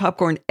joking. I eat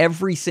popcorn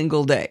every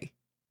single day,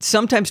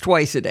 sometimes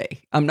twice a day.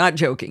 I'm not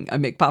joking. I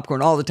make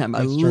popcorn all the time.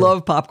 I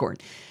love popcorn.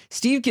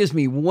 Steve gives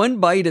me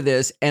one bite of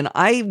this, and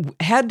I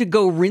had to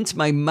go rinse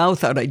my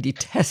mouth out. I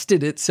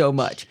detested it so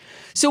much.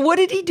 So what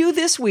did he do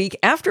this week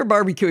after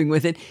barbecuing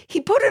with it?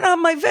 He put it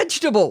on my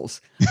vegetables.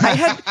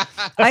 I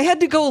had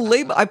to go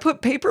label. I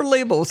put paper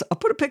labels. I'll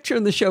put a picture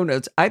in the show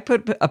notes. I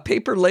put a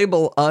paper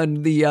label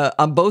on the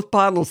on both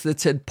bottles that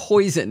said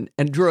poison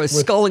and drew a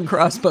skull and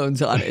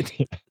crossbones on it.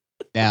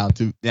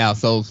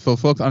 So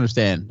folks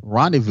understand,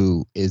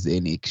 Rendezvous is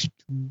an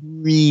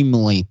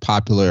extremely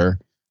popular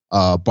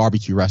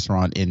barbecue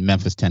restaurant in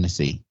Memphis,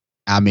 Tennessee.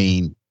 I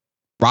mean,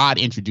 Rod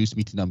introduced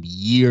me to them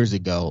years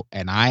ago,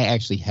 and I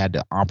actually had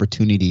the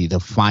opportunity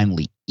to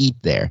finally eat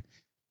there.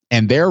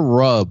 And their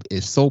rub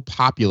is so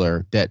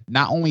popular that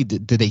not only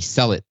do they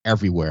sell it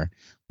everywhere,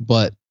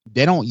 but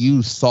they don't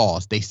use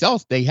sauce.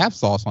 They have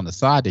sauce on the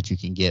side that you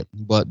can get,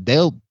 but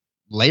they'll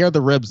layer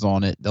the ribs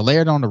on it. They'll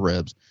layer it on the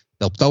ribs.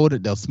 They'll throw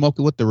it. They'll smoke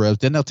it with the ribs.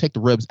 Then they'll take the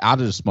ribs out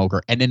of the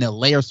smoker, and then they'll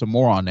layer some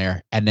more on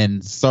there, and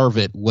then serve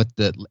it with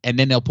and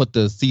then they'll put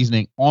the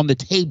seasoning on the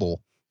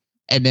table.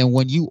 And then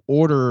when you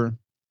order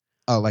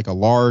like a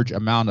large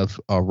amount of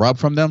rub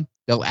from them,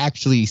 they'll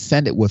actually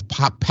send it with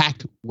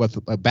packed with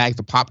bags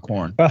of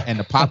popcorn, and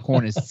the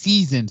popcorn is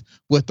seasoned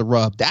with the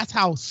rub. That's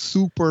how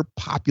super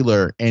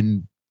popular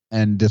and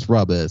this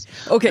rub is.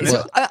 Okay,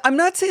 so I'm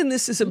not saying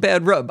this is a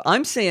bad rub.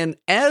 I'm saying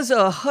as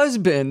a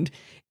husband,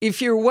 if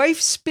your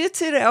wife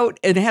spits it out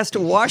and has to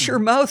wash her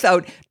mouth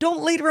out,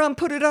 don't later on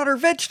put it on her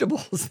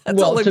vegetables.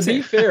 That's all I'm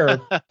saying.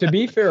 To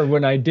be fair,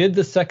 when I did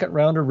the second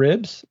round of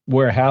ribs,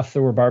 where half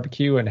were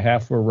barbecue and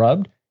half were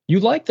rubbed, you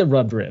liked the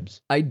rubbed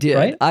ribs. I did.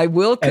 Right? I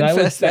will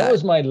confess that. That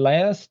was my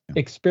last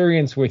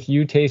experience with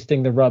you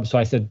tasting the rub. So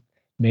I said,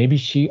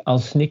 maybe I'll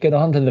sneak it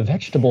onto the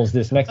vegetables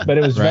this next, but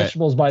it was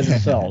vegetables by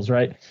themselves,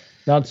 right?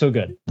 Not so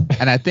good.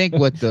 And I think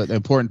what the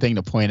important thing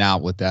to point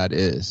out with that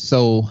is,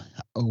 so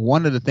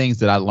one of the things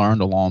that I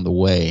learned along the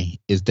way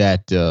is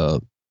that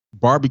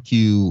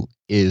barbecue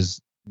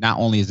is not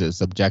only is it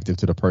subjective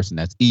to the person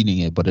that's eating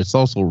it, but it's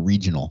also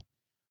regional.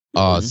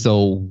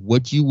 So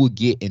what you would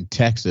get in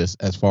Texas,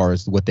 as far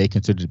as what they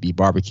consider to be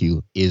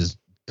barbecue, is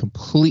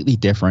completely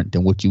different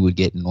than what you would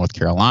get in North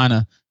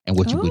Carolina and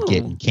what you would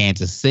get in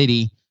Kansas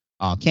City.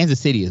 Kansas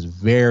City is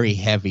very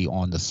heavy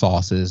on the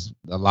sauces,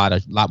 a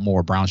lot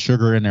more brown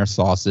sugar in their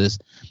sauces,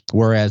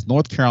 whereas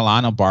North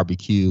Carolina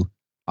barbecue,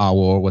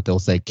 or what they'll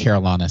say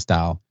Carolina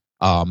style,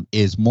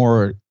 is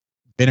more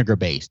vinegar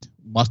based,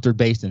 mustard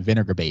based and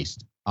vinegar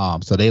based.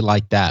 So they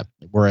like that.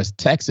 Whereas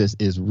Texas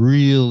is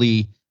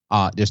really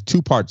there's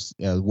two parts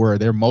where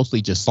they're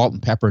mostly just salt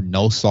and pepper,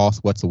 no sauce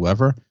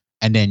whatsoever.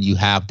 And then you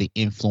have the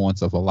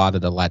influence of a lot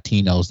of the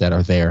Latinos that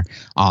are there.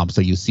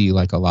 So you see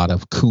like a lot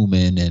of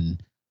cumin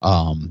and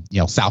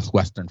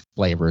Southwestern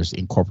flavors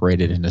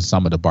incorporated into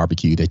some of the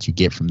barbecue that you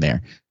get from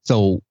there.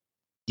 So,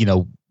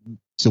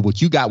 so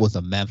what you got was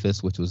a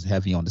Memphis, which was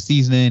heavy on the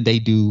seasoning. They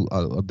do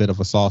a bit of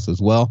a sauce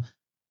as well.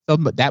 So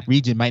that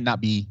region might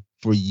not be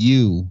for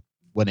you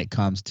when it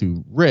comes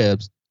to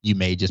ribs. You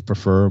may just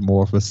prefer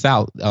more of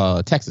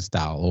a Texas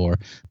style, or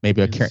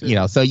maybe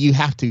so you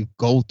have to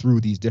go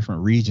through these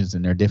different regions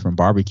and their different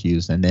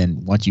barbecues. And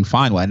then once you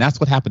find one, and that's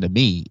what happened to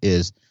me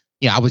is,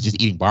 I was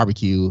just eating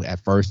barbecue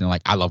at first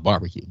and I love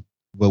barbecue.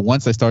 But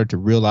once I started to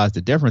realize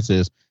the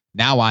differences,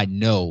 now I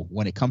know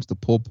when it comes to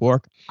pulled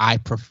pork, I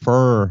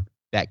prefer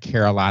that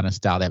Carolina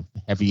style, that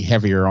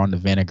heavier on the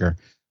vinegar.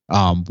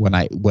 When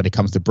it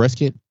comes to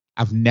brisket,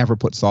 I've never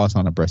put sauce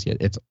on a brisket.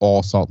 It's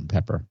all salt and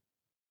pepper.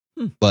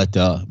 But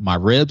my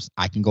ribs,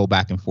 I can go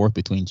back and forth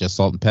between just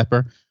salt and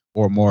pepper,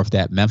 or more of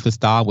that Memphis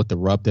style with the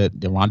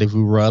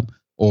Rendezvous rub,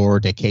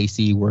 or the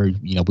KC where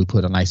we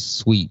put a nice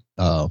sweet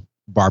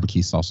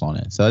barbecue sauce on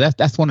it. So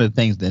that's one of the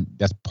things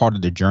that's part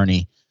of the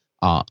journey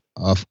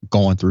of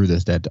going through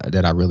this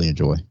that I really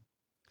enjoy.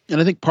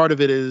 And I think part of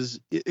it is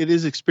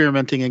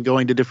experimenting and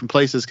going to different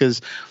places,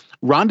 because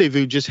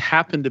Rendezvous just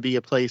happened to be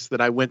a place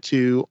that I went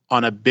to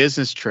on a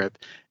business trip.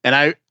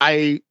 And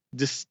I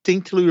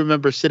distinctly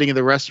remember sitting in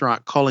the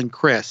restaurant calling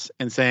Chris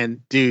and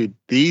saying, dude,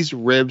 these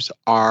ribs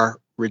are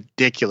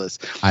ridiculous.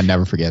 I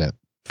never forget it.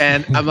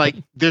 And I'm like,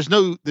 there's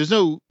no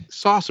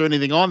sauce or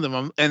anything on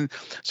them. And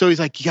so he's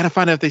like, you got to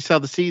find out if they sell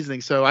the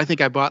seasoning. So I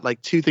think I bought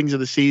like 2 things of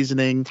the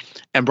seasoning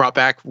and brought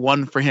back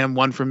one for him,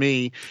 one for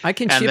me. I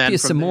can ship you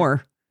some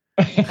more.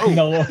 Oh.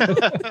 No.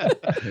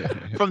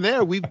 From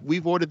there,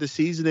 we've ordered the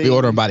seasoning. We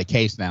order them by the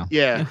case now.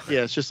 Yeah.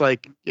 It's just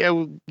like,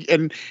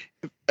 and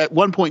at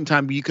one point in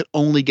time, you could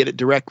only get it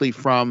directly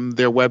from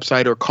their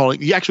website or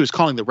calling. You actually was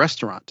calling the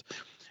restaurant.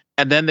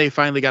 And then they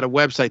finally got a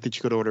website that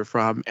you could order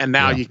from. And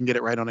now you can get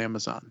it right on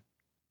Amazon.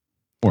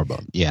 Or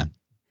both. Yeah.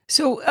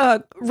 So,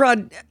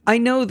 Rod, I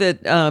know that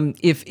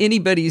if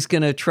anybody's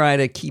going to try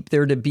to keep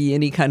there to be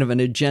any kind of an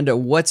agenda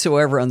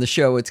whatsoever on the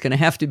show, it's going to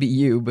have to be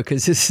you,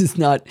 because this is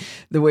not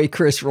the way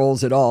Chris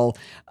rolls at all.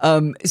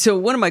 So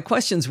one of my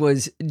questions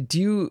was,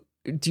 do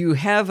you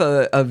have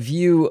a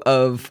view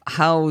of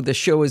how the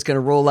show is going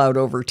to roll out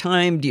over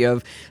time? Do you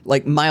have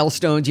like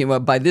milestones? You know,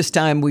 by this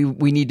time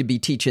we need to be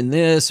teaching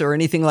this or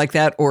anything like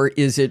that? Or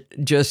is it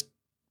just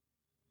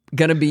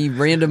going to be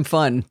random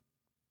fun?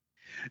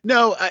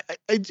 No,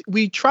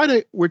 we're trying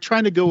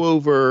to go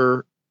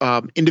over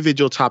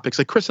individual topics.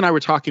 Like Chris and I were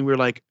talking, we were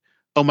like,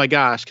 oh my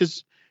gosh,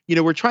 because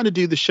we're trying to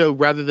do the show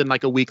rather than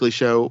like a weekly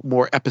show,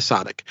 more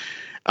episodic.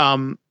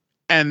 And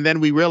then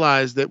we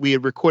realized that we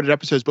had recorded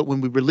episodes, but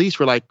when we released,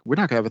 we're like, we're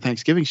not gonna have a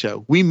Thanksgiving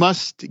show. We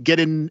must get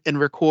in and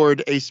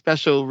record a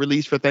special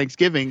release for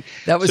Thanksgiving.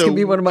 That was gonna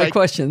be one of my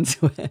questions.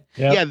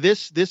 Yeah,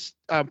 this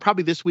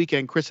probably this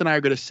weekend, Chris and I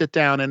are gonna sit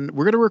down and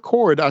we're gonna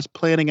record us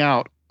planning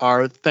out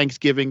our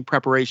Thanksgiving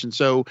preparation.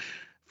 So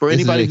for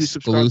anybody who's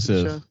subscribed to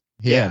the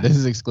show, this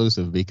is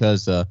exclusive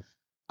because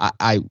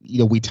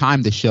we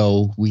timed the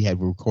show. We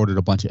had recorded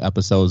a bunch of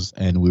episodes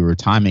and we were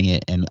timing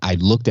it, and I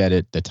looked at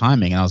it, the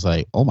timing, and I was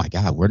like, oh my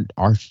God,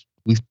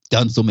 we've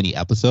done so many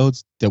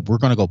episodes that we're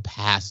gonna go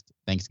past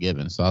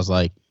Thanksgiving. So I was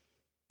like,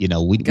 we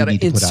gotta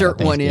need to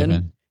insert one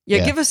in.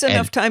 Yeah, give us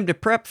enough time to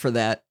prep for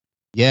that.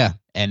 Yeah,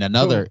 and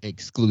another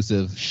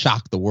exclusive,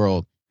 shock the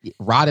world.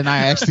 Rod and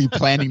I are actually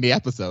planning the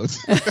episodes.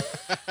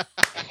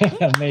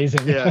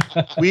 Amazing. Yeah.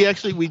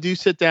 We do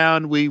sit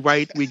down, we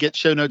write, we get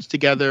show notes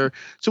together.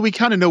 So we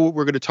kind of know what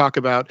we're going to talk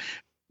about.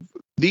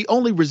 The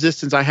only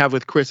resistance I have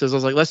with Chris is I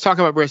was like, let's talk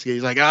about brisket.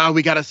 He's like,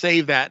 we got to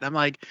save that. And I'm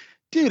like,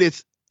 dude,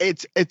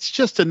 it's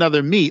just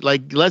another meat.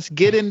 Like, let's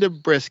get into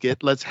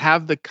brisket. Let's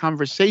have the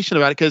conversation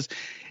about it. Cause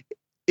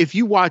if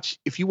you watch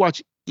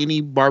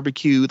any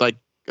barbecue, like,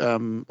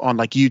 on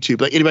like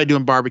YouTube, like anybody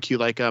doing barbecue,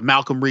 like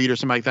Malcolm Reed or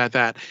something like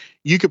that,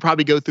 you could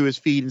probably go through his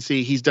feed and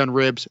see he's done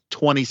ribs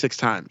 26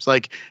 times.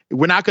 Like,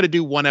 we're not going to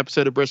do one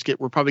episode of brisket.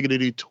 We're probably going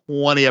to do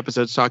 20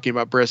 episodes talking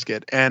about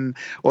brisket,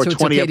 or so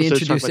 20 it's okay episodes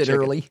to talking introduce about it chicken.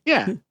 early.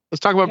 Yeah, let's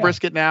talk about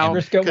brisket now.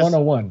 Brisket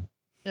 101.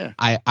 Yeah,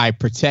 I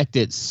protect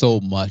it so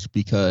much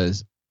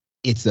because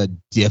it's a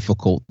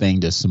difficult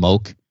thing to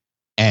smoke.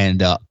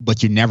 And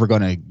but you're never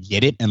gonna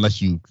get it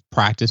unless you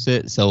practice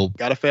it. So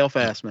gotta fail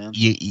fast, man.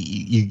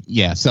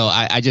 So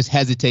I just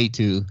hesitate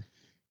to,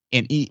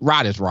 and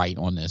Rod is right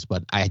on this,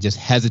 but I just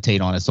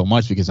hesitate on it so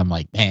much because I'm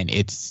like, man,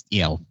 it's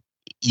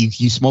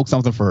you smoke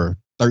something for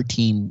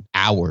 13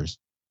 hours,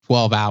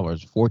 12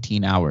 hours,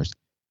 14 hours,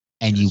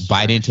 and you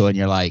bite into it, and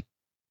you're like,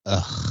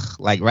 ugh.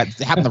 Like it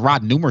happened to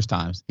Rod numerous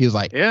times. He was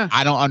like,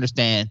 I don't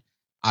understand.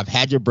 I've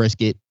had your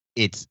brisket.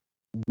 It's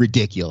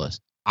ridiculous.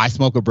 I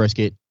smoke a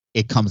brisket.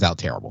 It comes out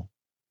terrible.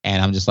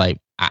 And I'm just like,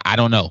 I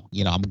don't know.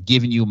 I'm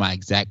giving you my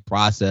exact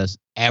process,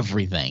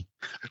 everything.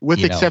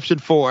 With exception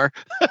 4.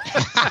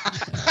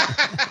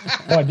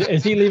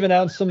 Is he leaving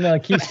out some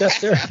key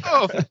steps there?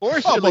 Oh, of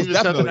course.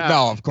 Definitely.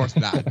 No, of course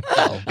not.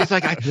 No. It's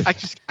like,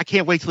 I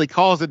can't wait till he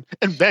calls and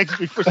begs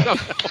me for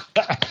something.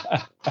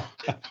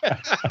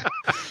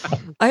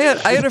 I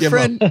had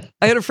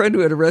a friend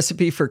who had a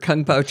recipe for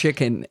Kung Pao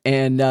chicken,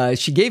 and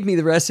she gave me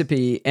the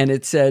recipe, and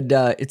it said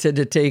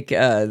to take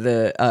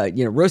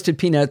the roasted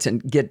peanuts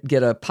and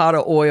get a pot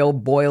of oil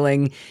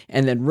boiling,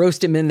 and then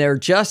roast them in there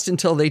just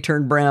until they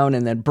turn brown,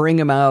 and then bring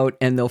them out,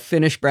 and they'll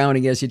finish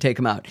browning as you take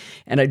them out.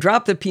 And I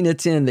drop the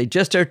peanuts in; they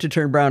just start to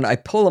turn brown. I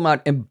pull them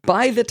out, and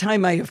by the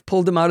time I have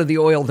pulled them out of the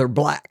oil, they're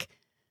black.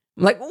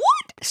 I'm like, what?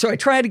 So I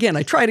try it again.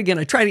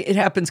 It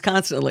happens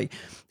constantly.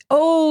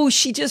 Oh,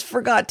 she just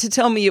forgot to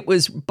tell me it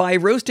was by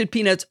roasted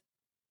peanuts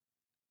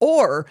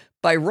or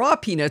by raw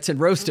peanuts and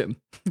roast them.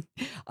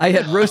 I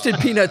had roasted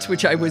peanuts,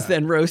 which I was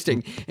then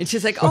roasting. And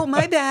she's like, oh,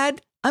 my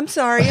bad. I'm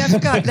sorry. I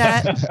forgot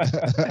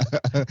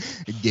that.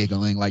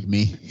 Giggling like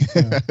me.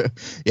 So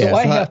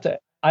I have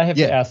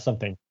to ask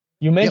something.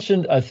 You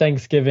mentioned a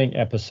Thanksgiving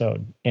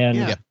episode,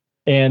 and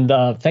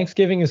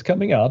Thanksgiving is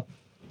coming up.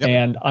 Yep.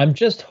 And I'm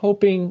just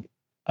praying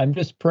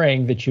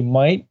that you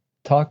might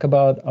talk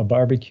about a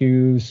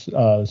barbecue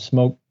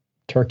smoked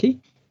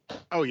turkey.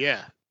 Oh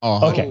yeah.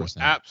 Oh, okay. 100%.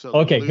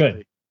 Absolutely. Okay,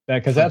 good.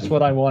 because that's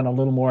what I want a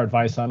little more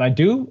advice on. I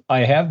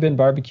have been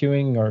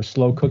barbecuing or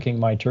slow cooking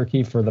my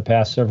turkey for the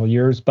past several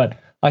years, but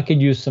I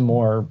could use some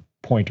more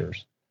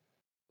pointers.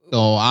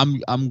 So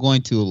I'm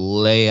going to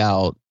lay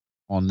out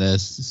on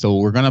this. So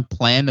we're going to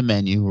plan the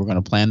menu. We're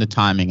going to plan the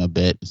timing a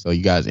bit. So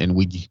you guys, and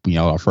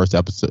our first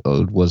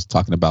episode was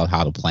talking about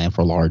how to plan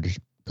for large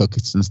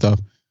cooks and stuff,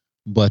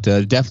 but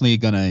definitely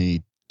going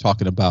to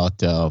talking about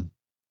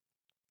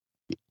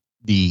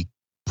the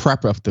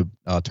prep of the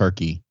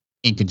turkey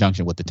in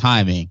conjunction with the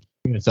timing,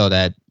 so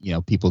that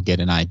people get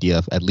an idea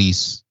of at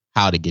least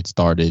how to get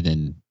started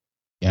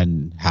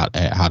and how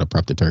to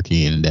prep the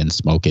turkey and then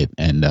smoke it.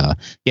 And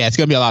it's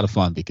gonna be a lot of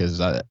fun because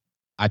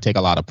I take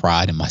a lot of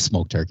pride in my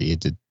smoked turkey.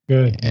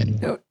 Good.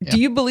 Do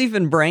you believe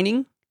in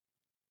brining?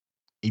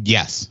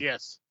 Yes.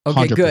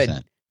 Okay,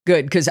 100%.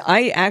 Good, because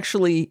I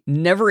actually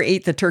never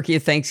ate the turkey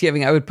at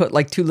Thanksgiving. I would put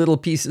like 2 little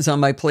pieces on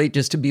my plate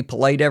just to be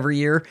polite every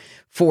year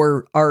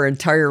for our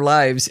entire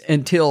lives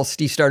until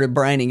Steve started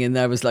brining, and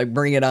I was like,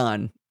 bring it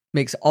on.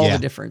 Makes all the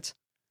difference.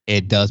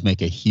 It does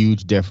make a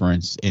huge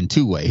difference in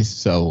 2 ways.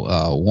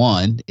 So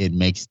one,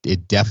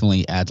 it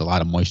definitely adds a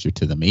lot of moisture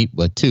to the meat,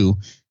 but 2,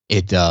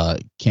 it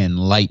can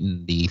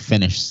lighten the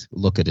finished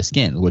look of the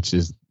skin, which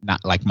is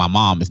not like my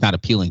mom. It's not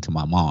appealing to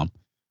my mom.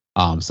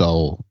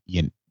 So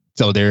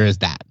there is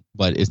that.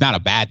 But it's not a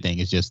bad thing.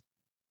 It's just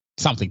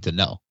something to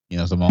know.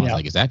 So mom's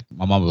like,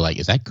 my mom was like,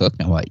 is that cooked?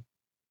 And I'm like,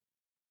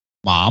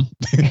 Mom.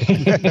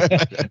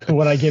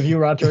 Would I give you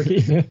raw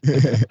turkey? So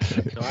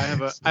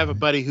I have a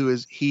buddy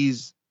he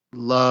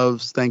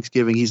loves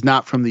Thanksgiving. He's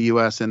not from the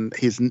US, and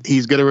he's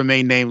going to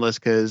remain nameless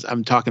because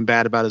I'm talking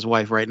bad about his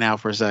wife right now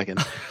for a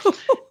second.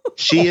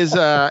 She is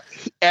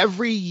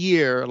every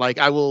year, like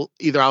I'll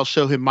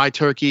show him my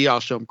turkey, I'll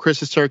show him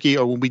Chris's turkey,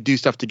 or when we do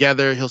stuff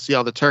together, he'll see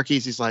all the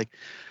turkeys. He's like,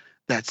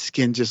 that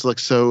skin just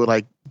looks so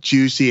like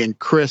juicy and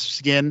crisp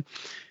skin.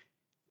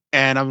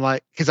 And I'm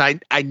like, because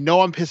I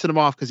know I'm pissing him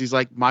off because he's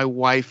like, my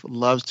wife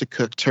loves to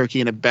cook turkey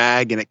in a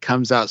bag and it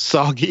comes out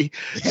soggy.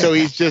 So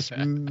he's just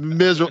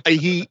miserable.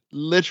 He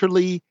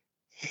literally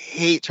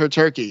hates her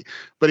turkey.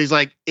 But he's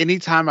like,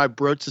 anytime I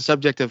broach the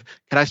subject of,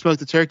 can I smoke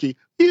the turkey?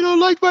 You don't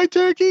like my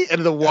turkey?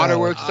 And the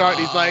waterworks start.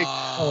 And he's like,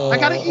 I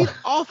got to eat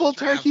awful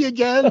turkey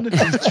again.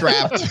 He's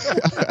trapped.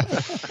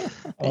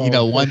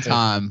 One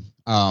time,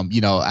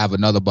 I have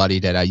another buddy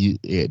that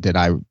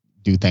I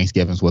do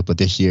Thanksgivings with, but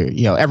this year,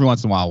 every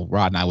once in a while,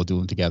 Rod and I will do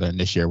them together, and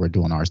this year we're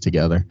doing ours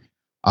together,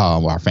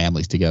 our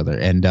families together.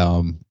 And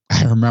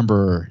I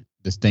remember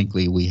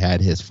distinctly we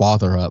had his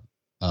father up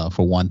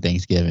for one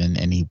Thanksgiving,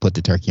 and he put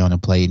the turkey on a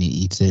plate and he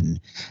eats it,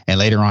 and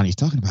later on he's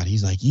talking about it.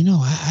 He's like,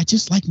 I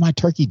just like my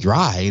turkey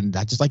dry, and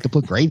I just like to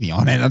put gravy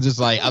on it. And I'm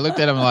just like, I looked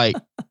at him like,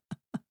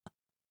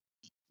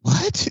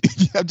 what?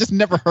 I've just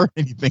never heard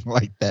anything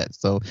like that.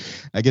 So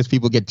I guess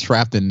people get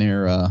trapped in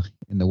their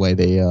in the way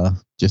they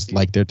just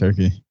like their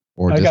turkey.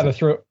 Or I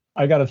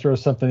gotta throw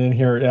something in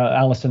here.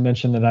 Allison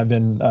mentioned that I've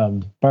been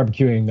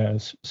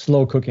barbecuing,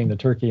 slow cooking the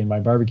turkey in my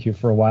barbecue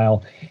for a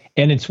while,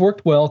 and it's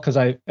worked well because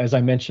as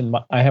I mentioned,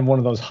 I have one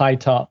of those high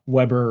top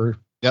Weber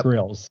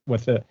grills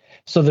with it,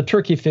 so the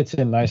turkey fits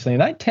in nicely.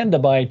 And I tend to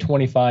buy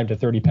 25 to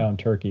 30 pound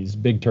turkeys,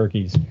 big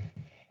turkeys,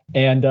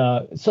 and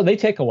so they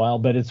take a while,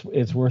 but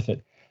it's worth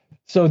it.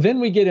 So then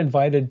we get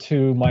invited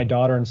to my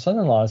daughter and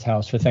son-in-law's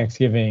house for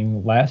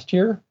Thanksgiving last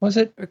year, was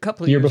it? A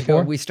couple of years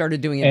before. We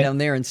started doing it down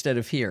there instead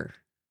of here.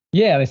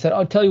 Yeah, and I said,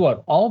 I'll tell you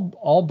what,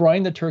 I'll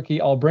brine the turkey,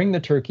 I'll bring the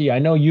turkey. I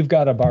know you've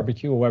got a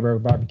Weber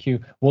barbecue.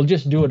 We'll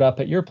just do it up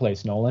at your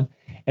place, Nolan.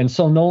 And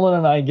so Nolan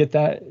and I get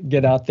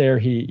out there.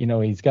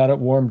 He's got it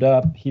warmed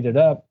up, heated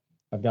up.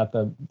 I've got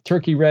the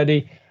turkey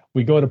ready.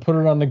 We go to put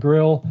it on the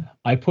grill.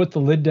 I put the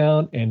lid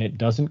down and it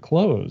doesn't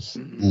close.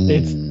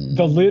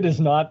 The lid is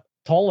not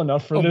tall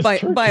enough for this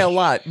turkey. By a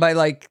lot, by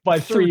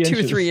 3 2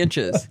 or 3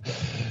 inches.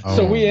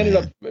 So we ended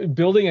up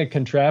building a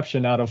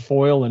contraption out of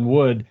foil and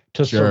wood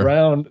to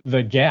surround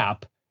the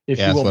gap, if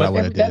you will.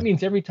 But that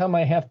means every time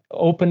I have to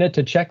open it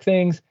to check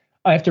things,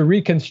 I have to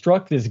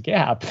reconstruct this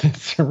gap.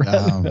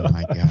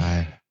 My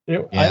God.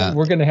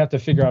 We're going to have to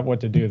figure out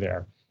what to do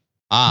there.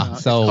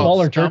 So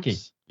smaller turkey.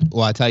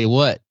 Well, I tell you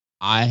what,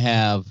 I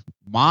have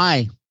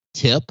my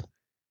tip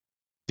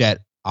that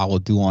I will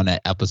do on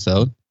that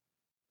episode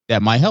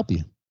that might help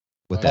you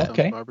with that.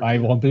 Okay, I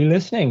will be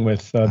listening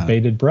with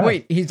bated breath.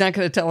 Wait, he's not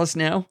going to tell us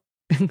now?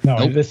 No,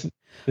 nope. This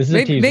is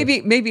a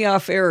teaser. Maybe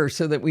off air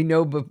so that we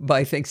know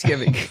by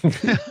Thanksgiving.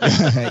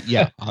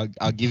 Yeah,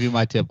 I'll give you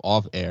my tip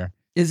off air.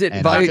 Is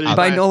it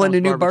buy Nolan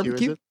a new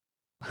barbecue?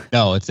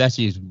 No, it's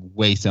actually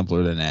way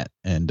simpler than that.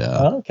 And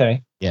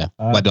okay, yeah,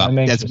 but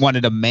that's one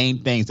of the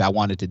main things I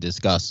wanted to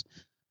discuss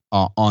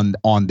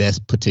on this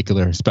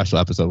particular special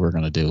episode we're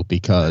going to do,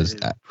 because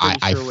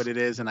I'm sure what it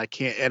is, and I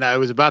can't. And I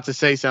was about to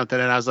say something,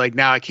 and I was like,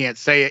 now I can't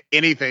say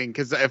anything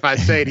because if I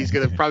say it, he's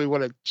going to probably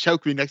want to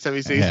choke me next time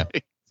he sees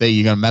me. Say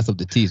you're going to mess up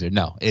the teaser.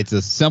 No, it's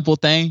a simple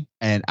thing,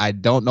 and I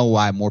don't know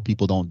why more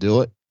people don't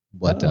do it,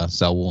 but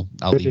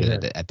I'll leave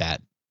it at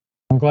that.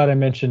 I'm glad I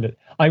mentioned it.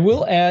 I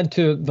will add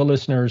to the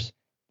listeners,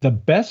 the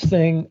best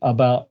thing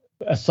about,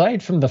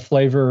 aside from the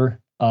flavor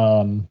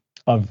of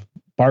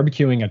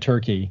barbecuing a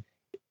turkey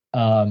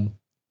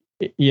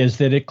is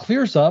that it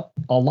clears up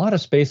a lot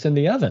of space in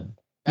the oven.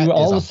 You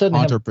all of a sudden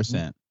 100%.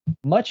 have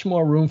much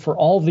more room for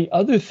all the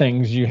other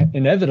things you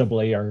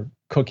inevitably are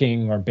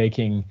cooking or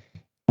baking.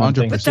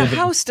 100%. But the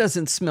house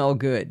doesn't smell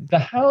good. The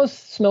house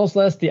smells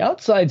less. The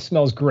outside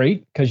smells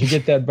great because you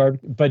get that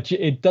but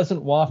it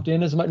doesn't waft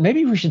in as much.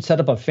 Maybe we should set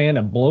up a fan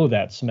and blow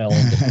that smell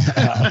into the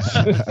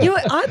house. You know,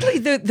 oddly,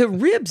 the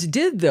ribs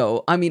did,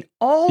 though. I mean,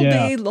 all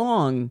day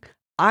long,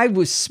 I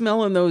was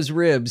smelling those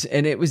ribs,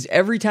 and it was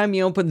every time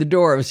you opened the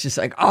door, I was just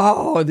like,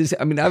 oh, this.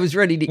 I mean, I was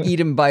ready to eat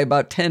them by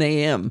about 10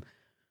 a.m.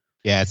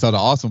 Yeah, so the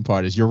awesome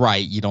part is you're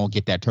right. You don't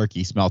get that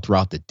turkey smell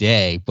throughout the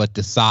day, but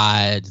the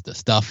sides, the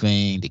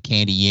stuffing, the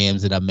candy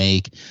yams that I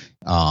make,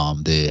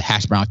 the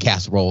hash brown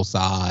casserole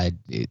side,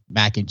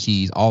 mac and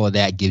cheese, all of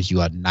that gives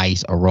you a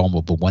nice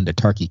aroma. But when the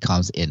turkey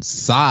comes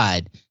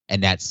inside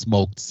and that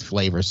smoked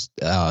flavor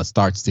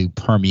starts to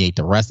permeate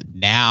the rest,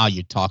 now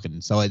you're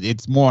talking. So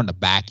it's more on the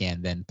back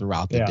end than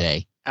throughout the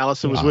day.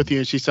 Allison was with you,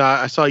 and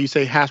I saw you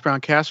say hash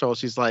brown casserole.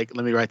 She's like,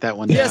 let me write that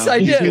one down. Yes, I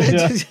did.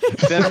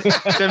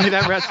 Send me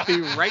that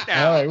recipe right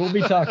now. All right, we'll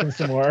be talking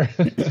some more.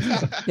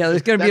 Yeah,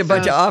 there's going to be a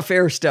bunch of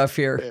off-air stuff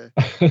here.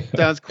 Yeah.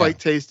 Sounds quite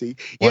tasty.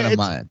 One of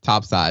my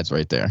top sides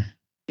right there.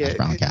 Hash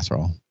brown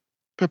casserole.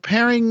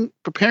 Preparing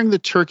the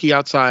turkey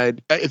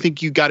outside, I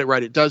think you got it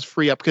right. It does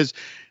free up because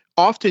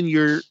often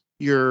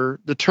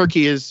the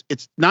turkey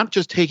it's not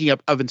just taking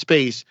up oven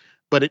space,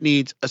 but it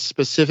needs a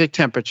specific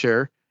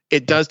temperature.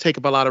 It does take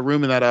up a lot of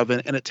room in that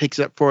oven, and it takes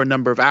up for a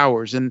number of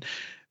hours. And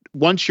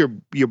once you're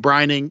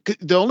brining,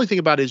 the only thing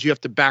about it is you have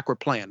to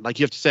backward plan. Like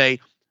you have to say,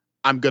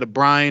 I'm going to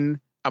brine.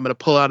 I'm going to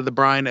pull out of the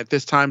brine at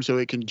this time so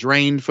it can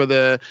drain for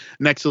the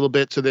next little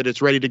bit so that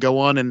it's ready to go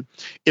on. And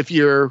if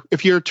you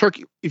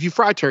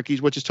fry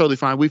turkeys, which is totally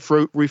fine, we've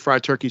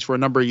refried turkeys for a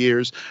number of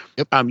years.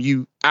 Yep.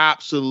 You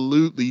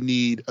absolutely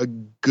need a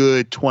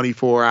good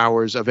 24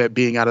 hours of it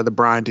being out of the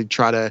brine to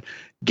try to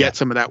get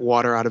some of that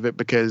water out of it,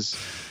 because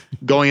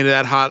going into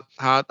that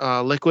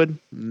hot liquid,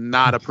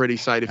 not a pretty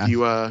sight if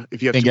you have. I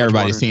think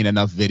everybody's seen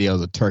enough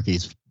videos of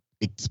turkeys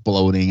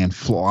exploding and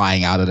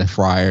flying out of the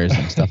fryers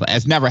and stuff.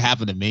 It's never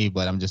happened to me,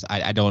 but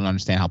I don't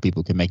understand how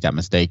people can make that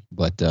mistake.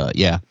 But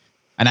yeah,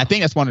 and I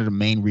think that's one of the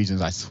main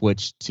reasons I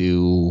switched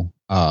to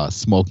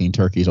smoking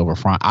turkeys over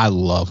frying. I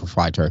love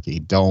fried turkey.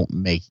 Don't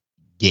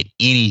get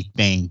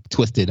anything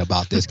twisted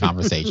about this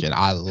conversation.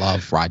 I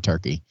love fried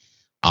turkey,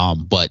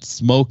 but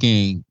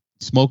smoking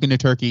the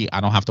turkey,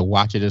 I don't have to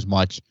watch it as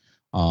much.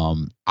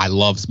 I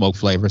love smoke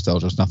flavor, so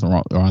there's nothing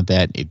wrong with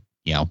that.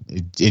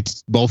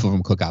 It's both of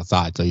them cook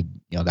outside, so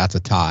that's a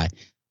tie.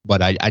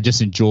 But I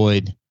just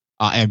enjoyed,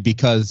 and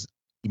because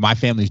my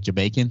family's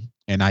Jamaican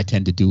and I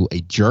tend to do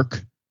a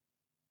jerk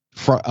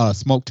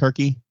smoked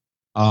turkey,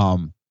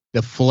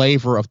 the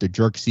flavor of the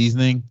jerk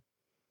seasoning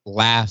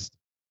lasts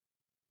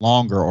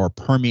longer or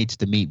permeates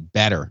the meat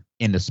better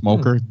in the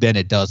smoker than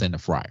it does in the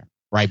fryer,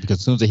 right? Because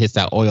as soon as it hits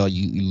that oil,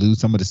 you lose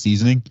some of the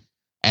seasoning.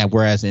 And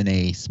whereas in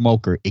a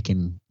smoker, it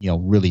can,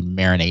 really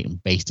marinate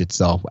and baste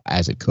itself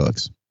as it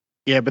cooks.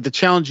 Yeah, but the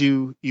challenge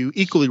you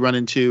equally run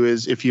into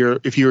is if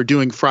you're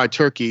doing fried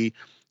turkey,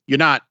 you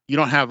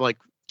don't have like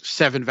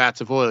 7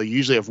 vats of oil. You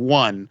usually have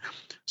 1.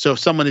 So if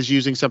someone is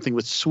using something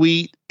with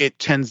sweet, it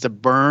tends to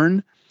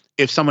burn.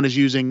 If someone is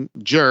using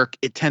jerk,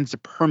 it tends to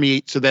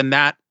permeate. So then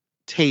that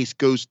taste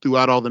goes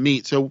throughout all the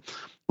meat. So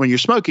when you're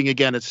smoking,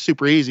 again, it's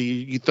super easy.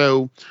 You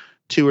throw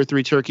 2 or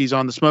 3 turkeys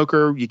on the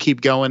smoker, you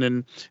keep going,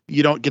 and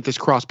you don't get this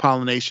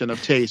cross-pollination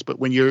of taste. But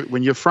when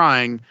you're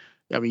frying,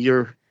 I mean,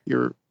 you're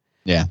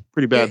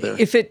pretty bad there.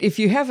 If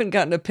you haven't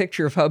gotten a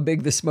picture of how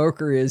big the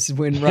smoker is,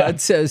 when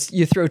Rod says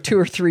you throw 2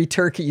 or 3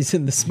 turkeys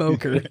in the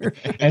smoker,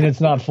 and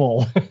it's not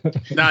full,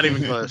 not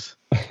even close.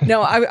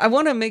 Now, I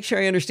want to make sure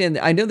I understand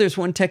that. I know there's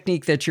one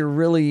technique that you're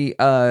really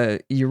a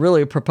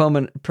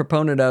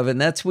proponent of,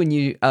 and that's when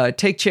you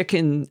take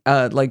chicken,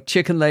 like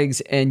chicken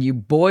legs, and you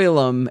boil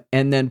them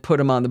and then put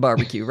them on the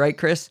barbecue, right,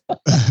 Chris?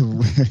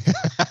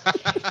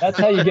 That's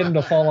how you get them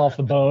to fall off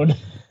the bone.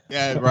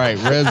 Yeah, right.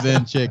 Ribs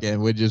and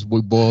chicken. We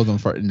boil them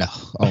for no.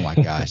 Oh my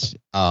gosh.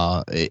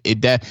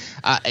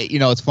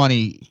 It's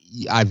funny.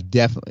 I've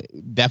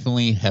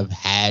definitely have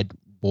had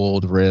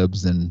boiled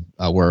ribs and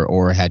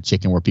or had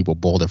chicken where people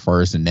boiled it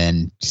first and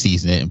then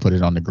season it and put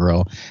it on the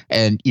grill.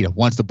 And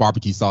once the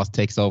barbecue sauce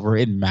takes over,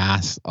 it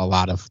masks a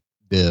lot of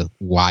the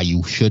why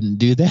you shouldn't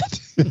do that.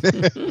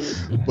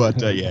 But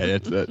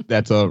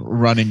that's a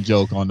running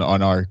joke on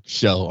our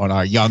show, on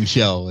our young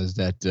show, is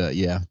that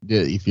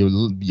if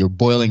you're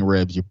boiling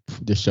ribs,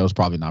 this show's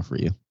probably not for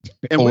you,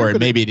 or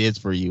maybe it is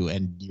for you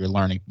and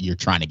you're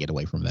trying to get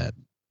away from that.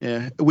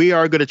 Yeah, we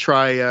are going to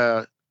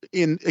try.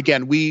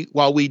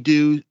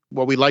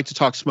 While we like to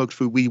talk smoked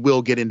food, we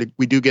do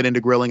get into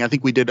grilling. I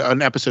think we did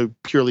an episode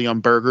purely on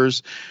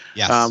burgers,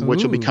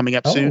 which will be coming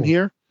up soon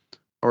here.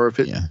 Or if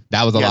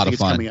that was a lot of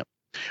fun. Coming up.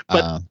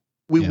 But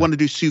we want to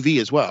do sous vide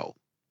as well.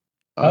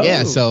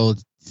 So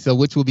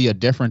which will be a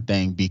different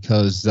thing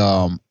because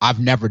I've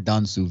never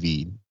done sous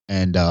vide,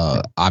 and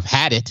I've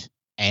had it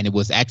and it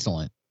was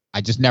excellent.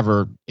 it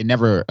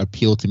never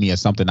appealed to me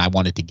as something I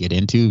wanted to get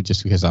into,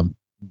 just because I'm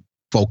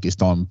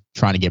focused on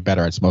trying to get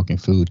better at smoking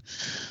food.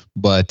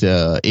 But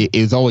it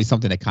is always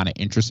something that kind of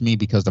interests me,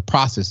 because the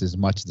process is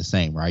much the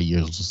same, right?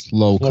 You're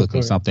slow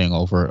cooking something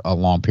over a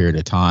long period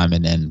of time,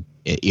 and then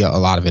a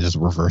lot of it is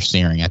reverse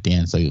searing at the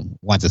end. So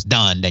once it's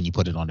done, then you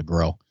put it on the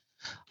grill.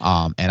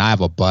 And I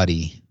have a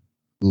buddy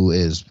who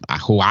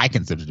I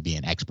consider to be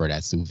an expert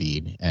at sous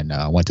vide, and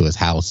went to his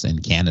house in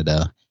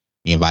Canada.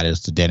 He invited us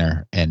to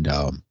dinner, and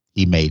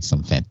he made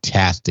some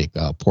fantastic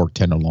pork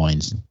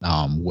tenderloins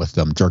with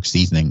some jerk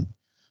seasoning,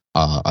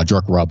 a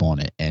jerk rub on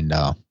it. And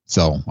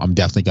so I'm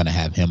definitely going to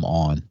have him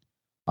on,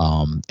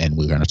 and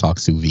we're going to talk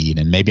sous vide,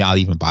 and maybe I'll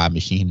even buy a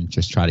machine and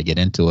just try to get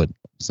into it.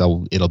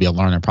 So it'll be a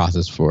learning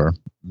process for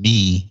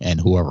me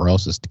and whoever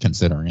else is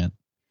considering it.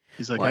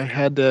 He's like,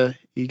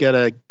 you got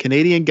a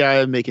Canadian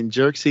guy making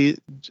jerk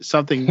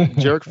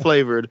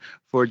flavored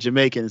for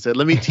Jamaican. Said,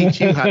 let me teach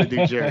you how to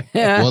do jerk.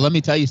 Well, let me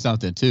tell you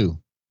something too.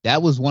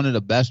 That was one of the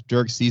best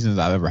jerk seasons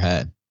I've ever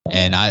had.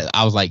 And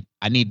I was like,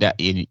 I need that.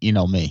 You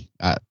know me.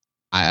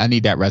 I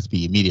need that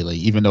recipe immediately,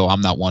 even though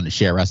I'm not one to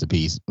share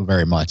recipes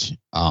very much.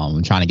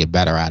 I'm trying to get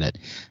better at it.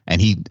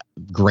 And he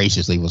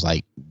graciously was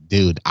like,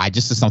 dude,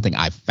 this is something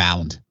I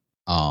found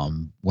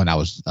when I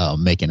was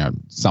making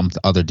some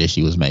other dish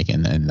he was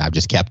making, and I've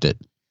just kept it.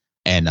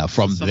 And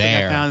from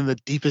there, I found in the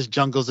deepest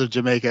jungles of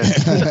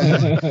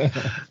Jamaica.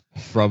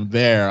 From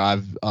there,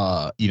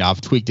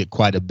 I've tweaked it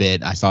quite a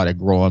bit. I started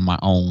growing my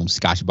own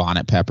Scotch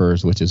bonnet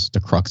peppers, which is the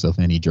crux of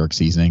any jerk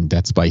seasoning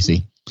that's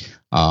spicy.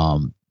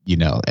 And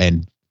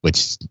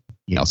which,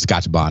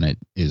 Scotch bonnet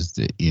is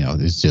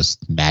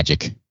just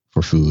magic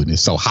for food.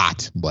 It's so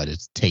hot, but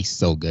it tastes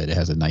so good. It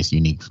has a nice,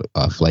 unique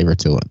flavor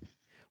to it.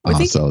 I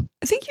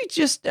think you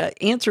just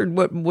answered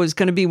what was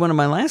going to be one of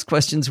my last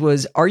questions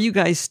was, are you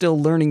guys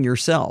still learning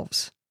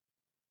yourselves?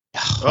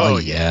 Oh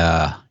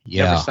yeah.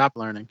 Never stop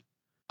learning.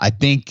 I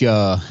think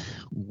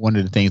one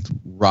of the things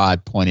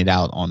Rod pointed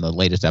out on the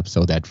latest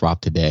episode that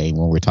dropped today,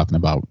 when we're talking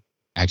about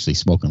actually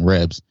smoking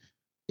ribs,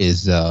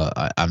 is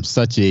I'm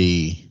such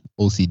a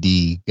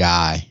OCD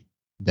guy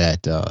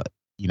that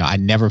I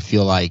never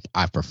feel like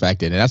I've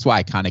perfected, and that's why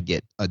I kind of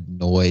get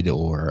annoyed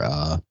or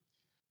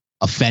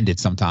offended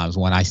sometimes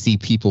when I see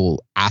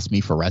people ask me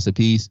for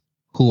recipes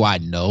who I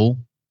know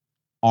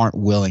aren't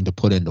willing to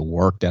put in the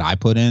work that I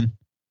put in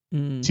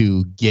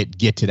to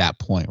get to that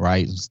point,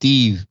 right?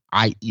 Steve,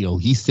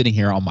 he's sitting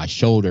here on my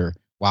shoulder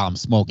while I'm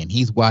smoking.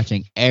 He's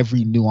watching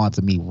every nuance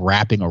of me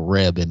wrapping a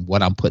rib and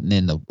what I'm putting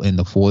in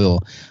the foil.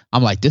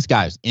 I'm like, this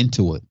guy's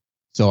into it.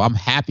 So I'm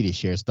happy to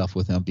share stuff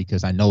with him,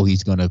 because I know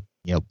he's going to,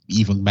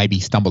 even maybe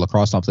stumble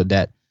across something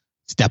that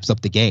steps up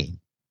the game.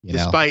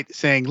 Despite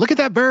saying, look at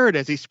that bird,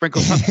 as he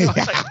sprinkles something.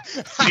 Like,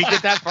 he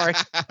did that part.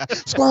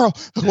 Squirrel.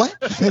 What?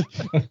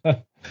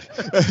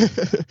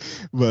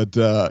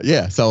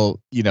 But so,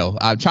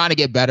 I'm trying to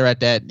get better at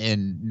that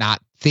and not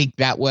think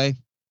that way,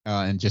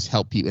 and just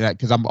help people,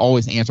 because I'm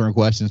always answering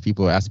questions.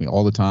 People ask me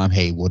all the time,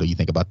 hey, what do you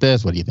think about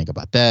this? What do you think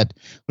about that?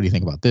 What do you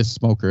think about this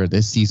smoker,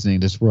 this seasoning,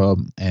 this rub?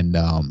 And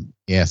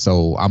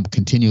so I'm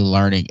continuing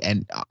learning.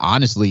 And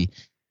honestly,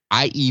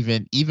 I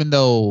even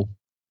though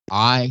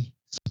I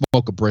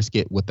smoke a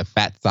brisket with the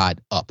fat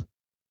side up,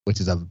 which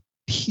is a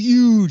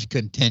huge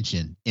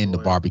contention in the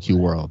barbecue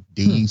world.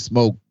 Do you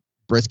smoke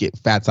brisket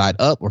fat side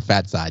up or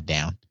fat side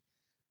down?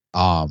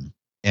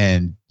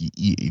 And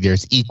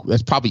there's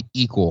probably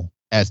equal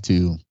as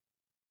to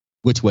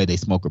which way they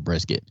smoke a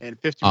brisket. And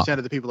 50%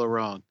 of the people are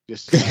wrong.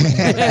 Just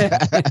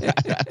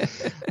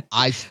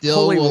I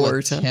still will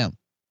attempt.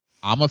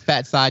 I'm a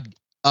fat side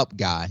up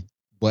guy,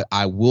 but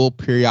I will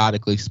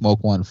periodically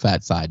smoke one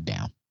fat side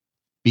down,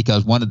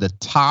 because one of the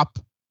top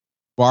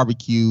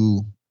barbecue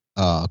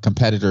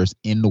competitors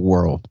in the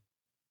world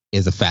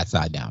is a fat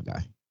side down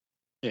guy.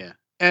 Yeah.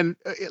 And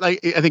I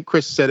think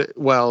Chris said it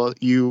well.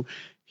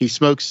 He's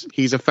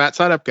a fat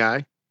side up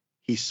guy.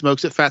 He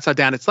smokes it fat side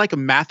down. It's like a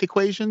math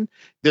equation.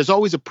 There's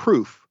always a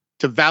proof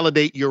to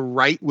validate you're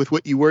right with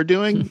what you were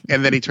doing.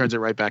 And then he turns it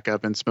right back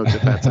up and smokes it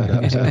fat side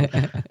up. So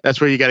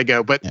that's where you got to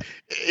go. But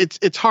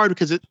it's hard,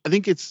 because I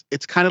think it's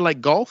kind of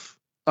like golf.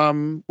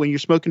 When you're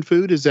smoking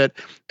food, is that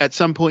at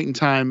some point in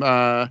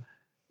time,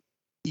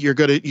 you're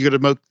gonna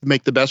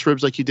make the best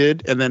ribs like you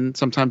did, and then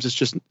sometimes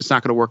it's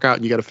not gonna work out,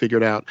 and you got to figure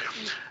it out.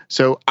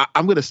 So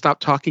I'm gonna stop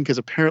talking, because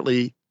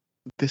apparently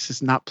this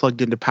is not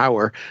plugged into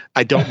power.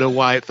 I don't know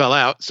why it fell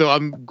out, so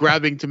I'm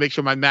grabbing to make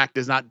sure my Mac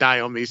does not die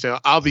on me. So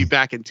I'll be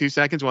back in 2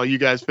 seconds while you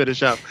guys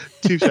finish up.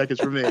 2 seconds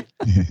for me.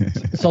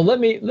 So let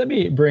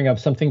me bring up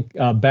something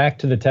back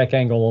to the tech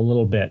angle a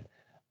little bit.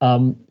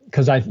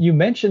 Because you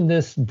mentioned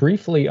this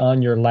briefly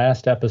on your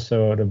last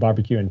episode of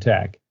Barbecue and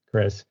Tech,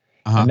 Chris,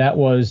 and that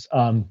was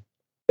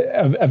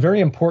a very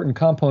important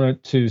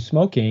component to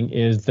smoking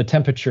is the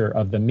temperature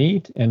of the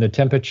meat and the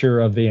temperature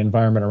of the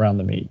environment around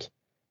the meat.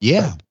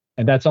 Yeah,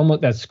 and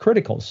that's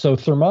critical. So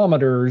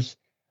thermometers,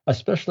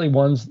 especially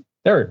ones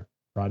there,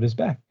 Rod is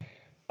back.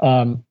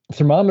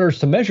 Thermometers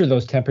to measure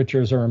those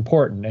temperatures are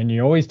important, and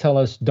you always tell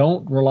us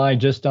don't rely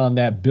just on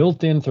that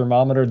built-in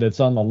thermometer that's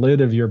on the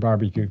lid of your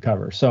barbecue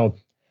cover. So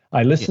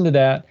I listened to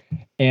that,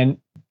 and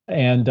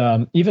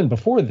even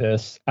before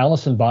this,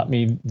 Allison bought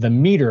me the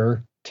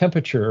MEATER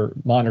temperature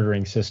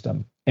monitoring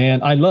system,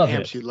 and I love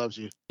it. She loves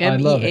you. I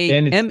love it.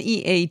 And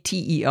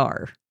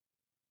MEATER.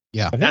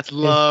 Yeah, that's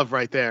love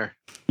right there.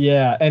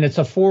 Yeah, and it's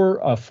a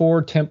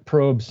four temp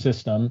probe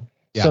system.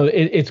 Yeah. So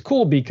it's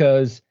cool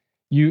because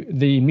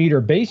the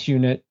MEATER base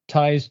unit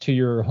ties to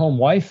your home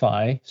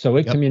Wi-Fi, so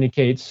it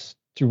communicates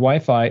through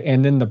Wi-Fi,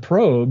 and then the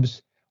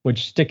probes,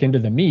 which stick into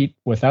the meat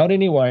without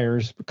any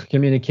wires,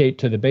 communicate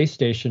to the base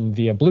station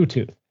via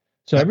Bluetooth.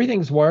 So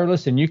everything's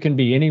wireless, and you can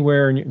be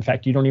anywhere. And in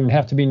fact, you don't even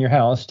have to be in your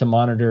house to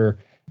monitor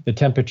the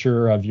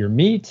temperature of your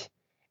meat.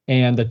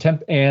 And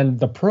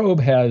the probe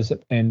has,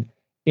 and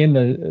in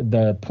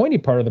the pointy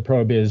part of the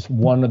probe is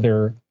one of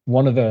the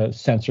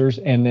sensors,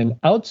 and then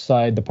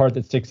outside, the part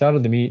that sticks out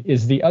of the meat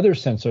is the other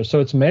sensor. So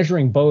it's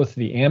measuring both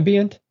the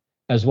ambient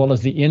as well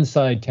as the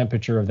inside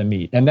temperature of the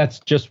meat, and that's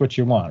just what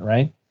you want,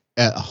 right?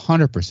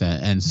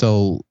 100%. And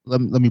so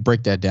let me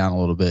break that down a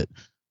little bit.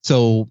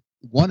 So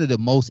one of the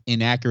most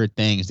inaccurate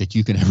things that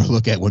you can ever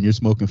look at when you're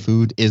smoking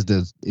food is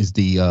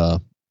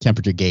the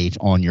temperature gauge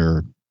on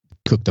your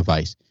cook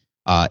device.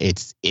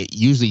 It's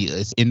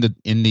in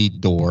the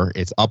door.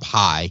 It's up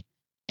high,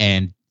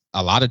 and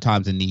a lot of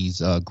times in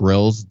these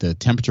grills, the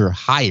temperature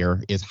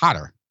higher is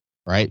hotter,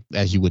 right?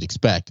 As you would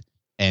expect.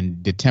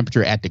 And the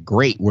temperature at the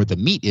grate where the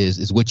meat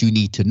is what you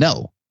need to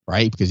know,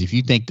 right? Because if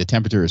you think the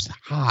temperature is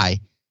high,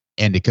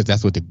 and because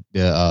that's what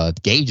the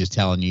gauge is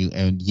telling you,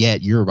 and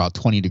yet you're about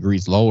 20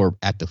 degrees lower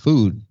at the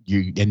food,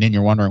 and then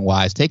you're wondering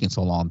why it's taking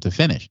so long to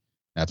finish.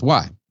 That's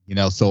why,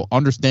 so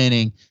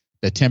understanding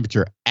the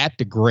temperature at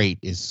the grate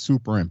is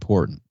super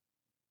important.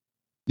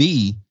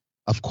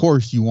 Of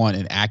course, you want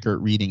an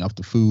accurate reading of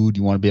the food.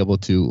 You want to be able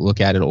to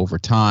look at it over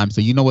time, so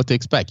you know what to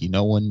expect. You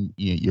know when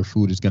your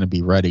food is going to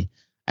be ready.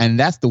 And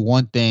that's the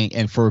one thing.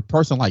 And for a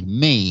person like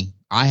me,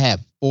 I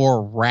have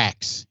 4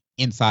 racks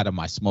inside of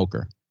my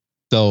smoker.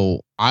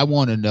 So I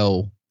want to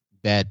know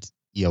that,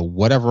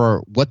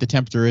 what the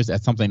temperature is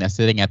at something that's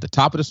sitting at the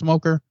top of the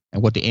smoker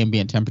and what the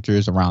ambient temperature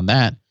is around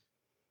that,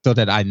 so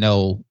that I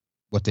know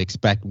what to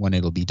expect when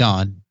it'll be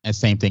done. And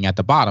same thing at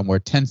the bottom, where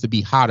it tends to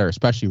be hotter,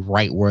 especially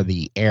right where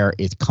the air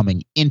is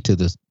coming into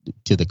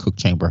the cook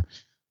chamber.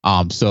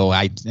 And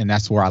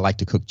that's where I like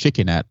to cook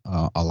chicken at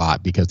a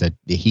lot, because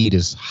the heat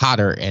is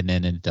hotter, and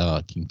then it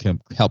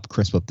can help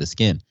crisp up the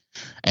skin.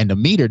 And the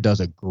MEATER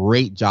does a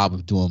great job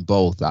of doing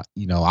both.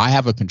 I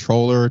have a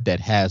controller that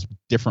has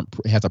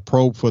a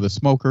probe for the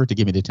smoker to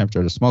give me the temperature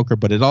of the smoker,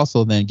 but it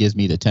also then gives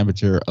me the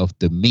temperature of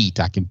the meat.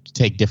 I can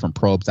take different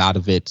probes out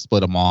of it,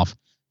 split them off,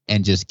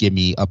 and just give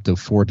me up to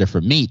 4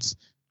 different meats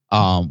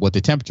what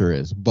the temperature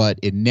is. But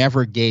it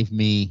never gave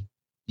me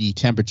the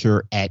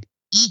temperature at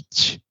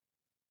each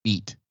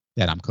meat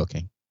that I'm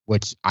cooking,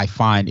 which I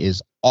find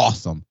is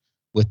awesome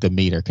with the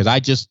MEATER, because I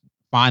just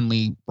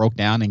finally broke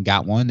down and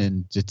got one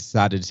and just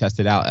decided to test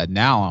it out. And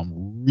now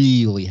I'm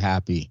really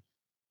happy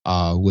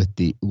with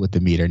the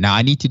MEATER. Now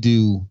I need to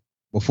do,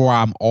 before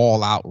I'm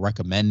all out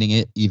recommending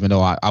it, even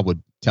though I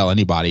would tell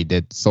anybody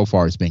that so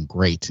far it's been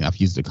great. I've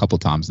used it a couple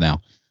times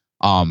now.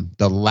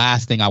 The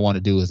last thing I want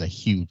to do is a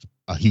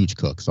huge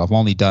cook. So I've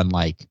only done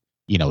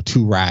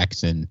 2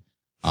 racks and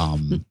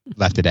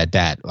left it at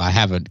that. I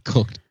haven't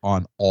cooked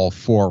on all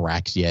 4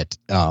 racks yet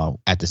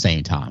at the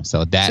same time.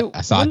 So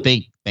I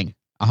think.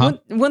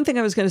 One thing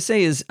I was going to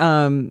say is,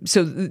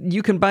 so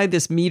you can buy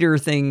this MEATER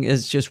thing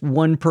as just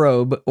one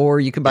probe, or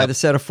you can buy the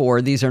set of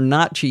 4. These are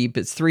not cheap.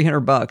 It's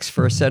 $300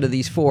 for a set of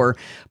these 4.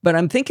 But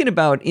I'm thinking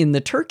about in the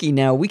turkey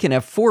now, we can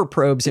have 4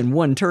 probes in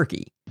one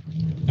turkey.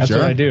 That's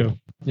what I do.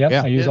 Yep,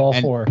 yeah. I use all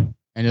 4.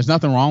 And there's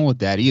nothing wrong with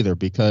that either,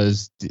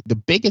 because the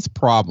biggest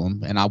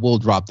problem, and I will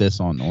drop this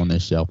on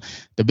this show,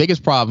 the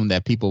biggest problem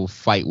that people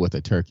fight with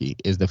a turkey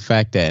is the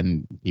fact that,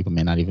 and people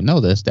may not even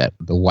know this, that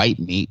the white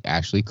meat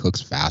actually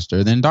cooks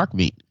faster than dark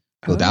meat.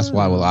 So that's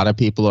why a lot of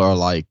people are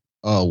like,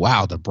 oh,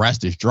 wow, the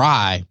breast is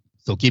dry,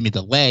 so give me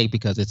the leg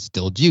because it's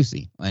still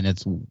juicy. And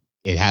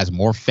it has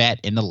more fat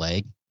in the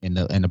leg, in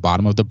the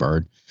bottom of the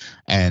bird,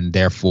 and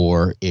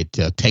therefore it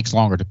takes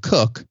longer to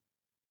cook,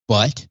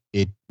 but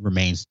it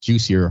remains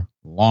juicier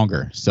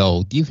longer.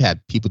 So you've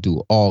had people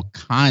do all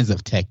kinds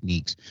of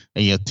techniques,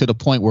 and to the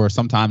point where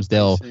sometimes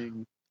they'll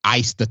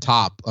ice the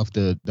top of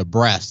the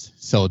breast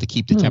so to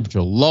keep the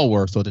temperature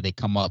lower, so that they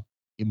come up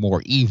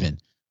more even.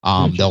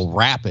 They'll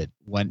wrap it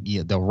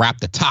they'll wrap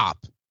the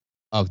top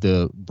of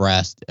the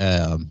breast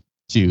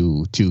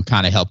to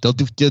kind of help. They'll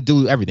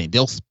do everything.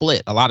 They'll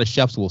split. A lot of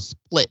chefs will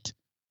split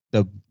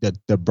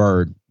the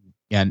bird.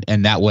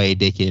 And that way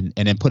they can,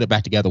 and then put it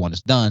back together when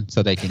it's done,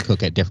 so they can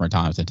cook at different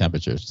times and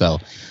temperatures. So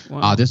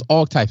there's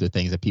all types of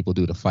things that people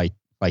do to fight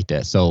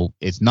that. So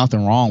it's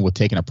nothing wrong with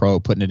taking a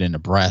probe, putting it in the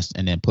breast,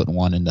 and then putting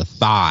one in the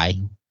thigh.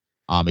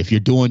 If you're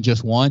doing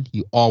just one,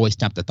 you always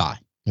temp the thigh,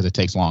 because it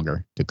takes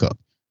longer to cook,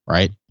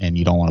 right? And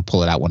you don't want to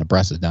pull it out when the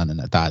breast is done and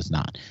the thigh is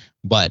not.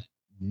 But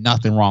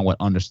nothing wrong with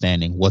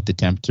understanding what the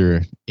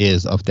temperature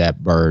is of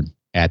that bird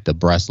at the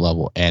breast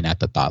level and at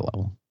the thigh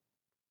level.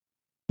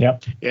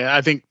 Yep. Yeah,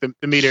 I think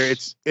the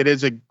MEATER, it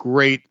is a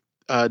great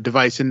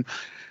device. And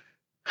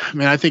I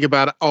mean, I think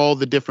about all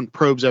the different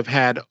probes I've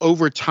had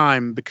over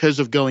time because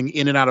of going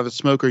in and out of the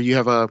smoker. You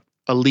have a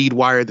lead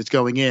wire that's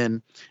going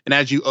in, and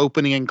as you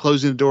opening and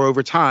closing the door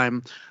over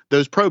time,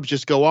 those probes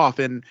just go off.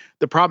 And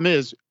the problem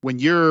is when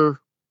you're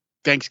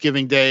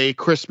Thanksgiving Day,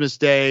 Christmas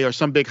Day, or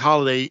some big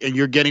holiday, and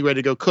you're getting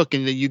ready to go cook,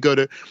 and then you go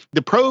to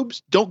the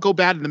probes don't go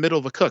bad in the middle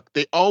of a cook.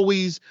 They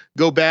always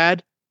go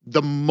bad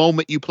the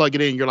moment you plug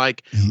it in. You're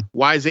like,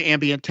 why is the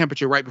ambient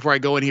temperature right before I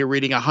go in here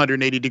reading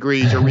 180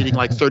 degrees or reading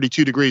like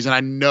 32 degrees? And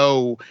I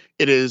know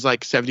it is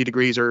like 70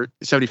 degrees or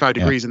 75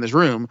 degrees in this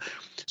room.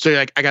 So you're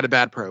like, I got a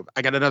bad probe.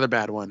 I got another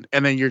bad one.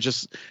 And then you're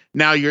just,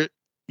 now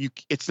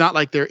it's not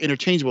like they're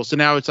interchangeable. So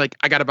now it's like,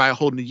 I got to buy a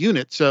whole new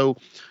unit. So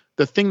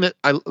the thing that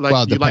I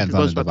like, you like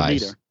most about the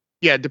meter.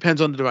 Yeah, it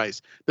depends on the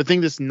device. The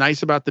thing that's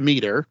nice about the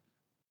meter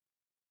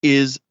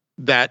is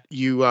that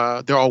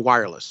they're all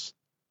wireless.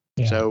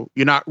 Yeah. So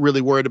you're not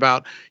really worried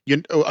about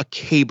a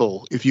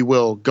cable, if you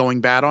will, going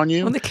bad on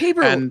you. Well,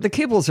 the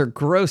cables are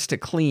gross to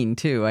clean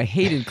too. I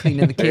hated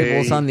cleaning the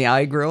cables on the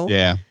iGrill.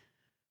 Yeah.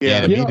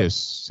 The meter's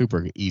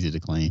super easy to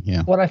clean.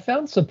 Yeah. What I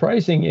found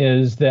surprising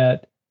is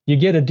that you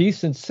get a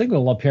decent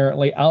signal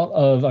apparently out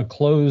of a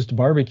closed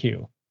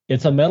barbecue.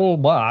 It's a metal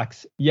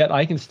box, yet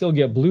I can still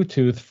get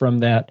Bluetooth from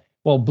that.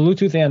 Well,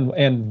 Bluetooth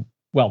and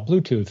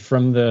Bluetooth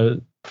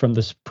from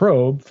this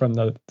probe from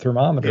the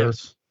thermometer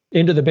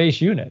into the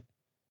base unit.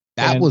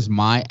 That was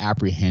my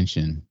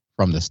apprehension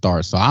from the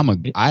start. So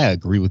I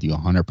agree with you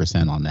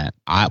 100% on that.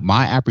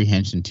 My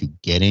apprehension to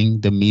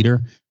getting the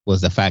meter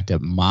was the fact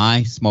that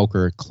my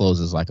smoker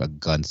closes like a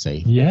gun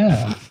safe.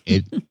 Yeah.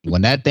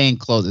 When that thing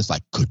closes, it's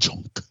like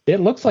ka-chunk. It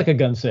looks like a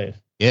gun safe.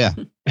 Yeah.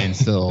 And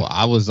so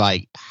I was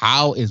like,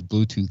 how is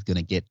Bluetooth going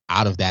to get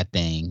out of that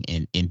thing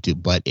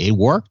but it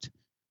worked.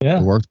 Yeah.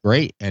 It worked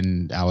great.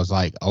 And I was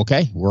like,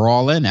 okay, we're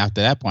all in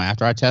after that point.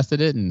 After I tested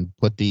it and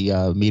put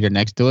the meter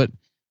next to it,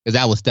 because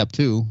that was step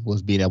 2,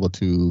 was being able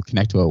to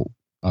connect to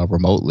it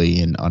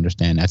remotely and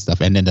understand that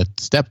stuff. And then the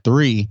step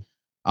 3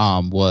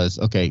 was,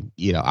 okay,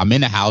 I'm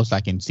in the house,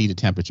 I can see the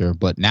temperature,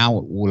 but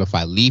now what if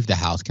I leave the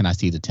house? Can I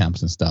see the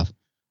temps and stuff?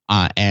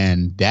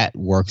 And that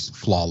works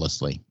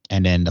flawlessly.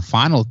 And then the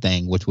final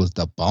thing, which was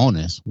the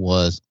bonus,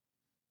 was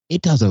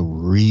it does a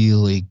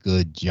really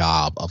good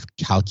job of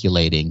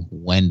calculating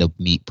when the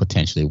meat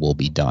potentially will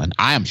be done.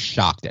 I am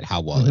shocked at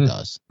how well it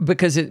does.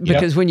 Because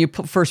when you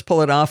first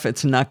pull it off,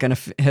 it's not going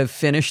to have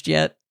finished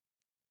yet.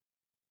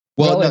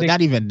 Well, no,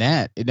 not even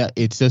that.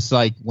 It's just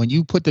like when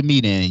you put the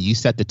meat in and you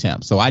set the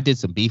temp. So I did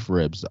some beef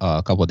ribs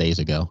a couple of days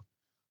ago,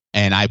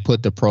 and I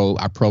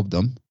probed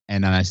them,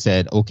 and then I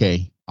said,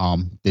 okay,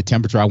 the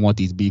temperature I want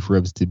these beef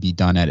ribs to be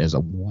done at is a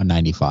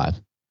 195.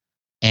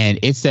 And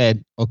it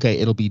said, okay,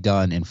 it'll be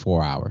done in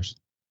 4 hours.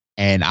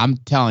 And I'm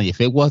telling you,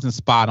 if it wasn't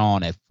spot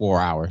on at 4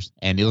 hours,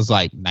 and it was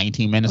like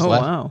 19 minutes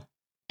left, wow.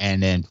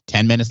 And then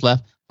 10 minutes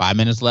left, 5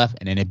 minutes left,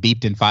 and then it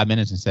beeped in 5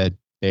 minutes and said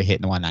they're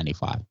hitting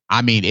 195.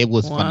 I mean, it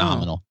was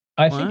phenomenal.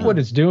 I think what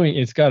it's doing,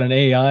 it's got an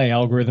AI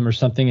algorithm or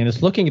something, and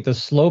it's looking at the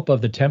slope of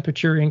the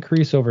temperature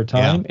increase over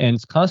time, and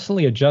it's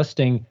constantly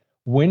adjusting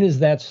when is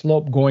that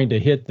slope going to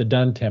hit the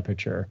done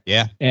temperature.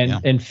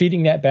 And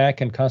feeding that back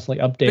and constantly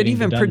updating. But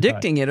even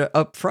predicting it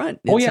up front,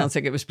 it sounds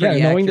like it was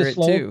pretty knowing accurate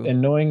the slope too. And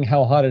knowing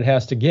how hot it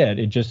has to get,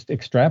 it just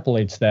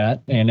extrapolates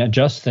that and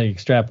adjusts the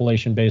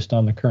extrapolation based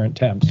on the current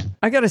temps.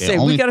 I got to say,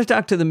 we got to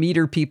talk to the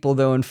meter people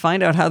though and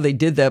find out how they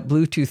did that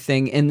Bluetooth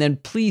thing, and then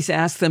please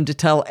ask them to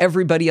tell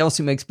everybody else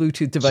who makes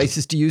Bluetooth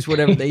devices to use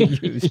whatever they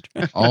used.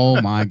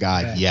 Oh my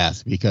God,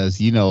 yes,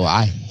 because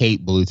I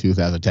hate Bluetooth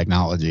as a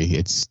technology.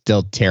 It's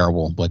still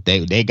terrible, but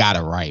they got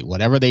it right.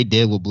 Whatever they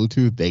did with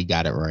Bluetooth, they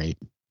got it right.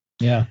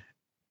 Yeah.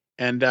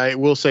 And I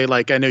will say,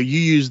 I know you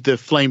use the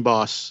Flame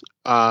Boss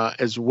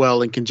as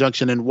well in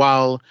conjunction. And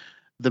while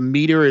the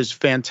meter is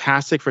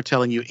fantastic for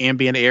telling you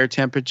ambient air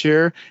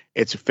temperature,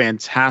 it's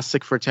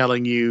fantastic for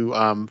telling you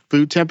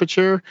food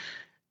temperature.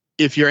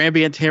 If your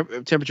ambient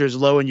temperature is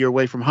low and you're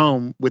away from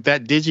home, with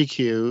that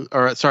DigiQ,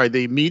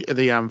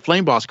 the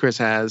Flame Boss Chris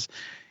has,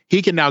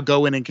 he can now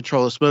go in and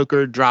control the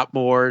smoker, drop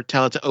more,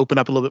 tell it to open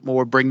up a little bit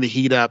more, bring the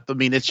heat up. I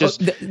mean, it's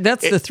just...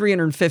 that's the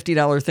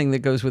 $350 thing that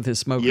goes with his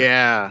smoker.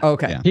 Yeah.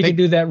 Okay. Yeah. He can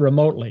do that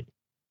remotely.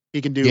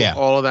 He can do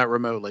all of that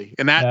remotely.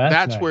 And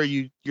that's nice. Where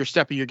you're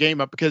stepping your game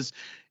up, because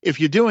if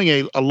you're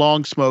doing a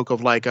long smoke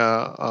of like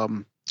a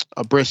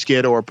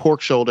brisket or a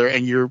pork shoulder,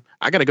 and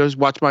I got to go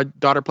watch my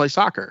daughter play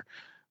soccer.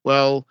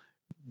 Well,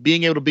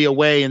 being able to be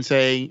away and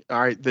say, all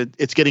right,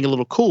 it's getting a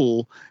little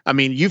cool. I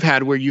mean, you've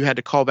had where you had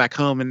to call back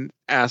home and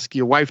ask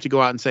your wife to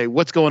go out and say,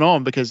 what's going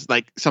on? Because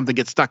something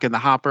gets stuck in the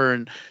hopper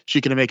and she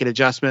can make an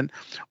adjustment.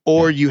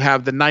 Or you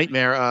have the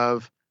nightmare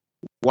of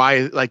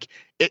why,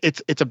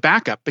 it's a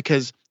backup,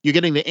 because you're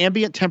getting the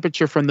ambient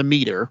temperature from the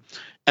meter,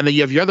 and then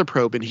you have your other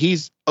probe, and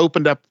he's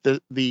opened up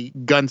the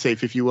gun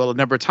safe, if you will, a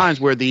number of times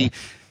where the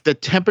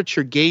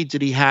temperature gauge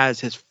that he has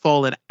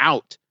fallen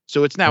out.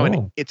 So it's now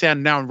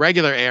now in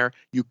regular air.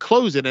 You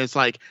close it and it's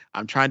like,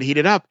 I'm trying to heat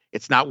it up.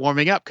 It's not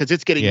warming up because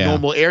it's getting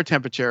normal air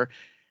temperature.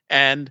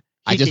 And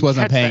I just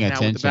wasn't paying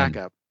attention. With the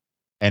backup.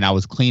 and I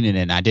was cleaning it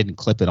and I didn't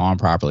clip it on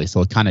properly.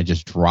 So it kind of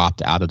just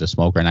dropped out of the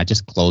smoker and I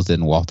just closed it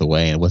and walked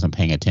away and wasn't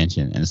paying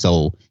attention. And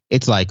so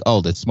it's like,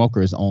 oh, the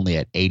smoker is only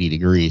at 80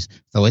 degrees.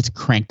 So it's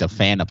cranked the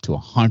fan up to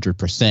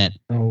 100%.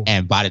 Oh.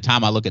 And by the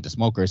time I look at the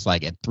smoker, it's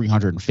like at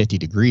 350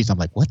 degrees. I'm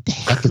like, what the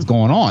heck is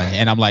going on?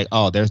 And I'm like,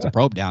 oh, there's the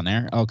probe down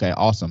there. Okay,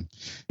 awesome.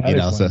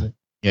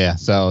 Yeah,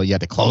 so you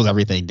have to close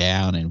everything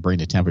down and bring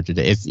the temperature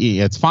down.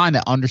 It's fine to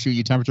undershoot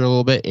your temperature a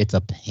little bit. It's a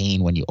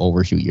pain when you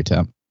overshoot your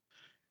temp.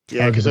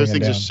 Yeah, because those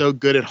things are so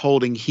good at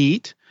holding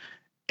heat.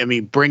 I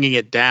mean, bringing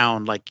it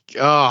down, like,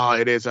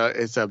 it's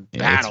a battle.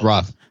 It's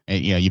rough.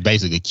 And, you're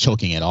basically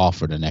choking it off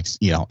for the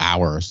next,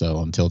 hour or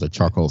so until the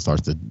charcoal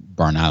starts to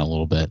burn out a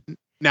little bit.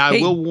 Now,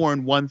 I will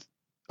warn one.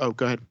 Oh,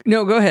 go ahead.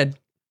 No, go ahead.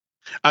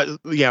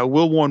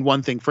 We'll warn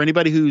one thing for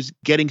anybody who's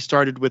getting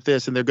started with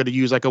this and they're going to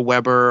use like a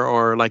Weber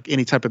or like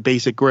any type of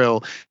basic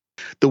grill.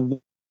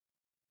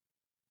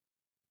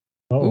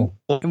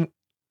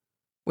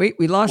 Wait,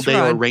 we lost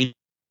Rod.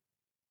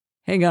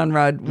 Hang on,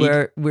 Rod.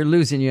 We're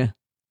losing you.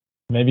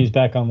 Maybe he's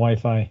back on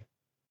Wi-Fi.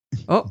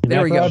 Oh,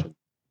 there we go.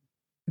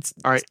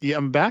 All right,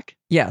 I'm back.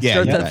 Yeah,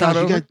 start that thought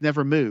over. You guys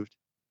never moved.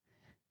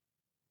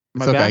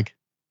 Am I back?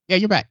 Yeah,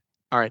 you're back.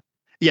 All right.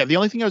 Yeah, the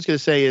only thing I was going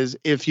to say is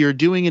if you're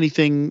doing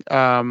anything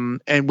and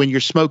when you're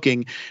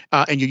smoking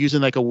and you're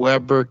using like a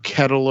Weber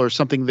kettle or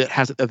something that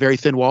has a very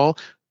thin wall,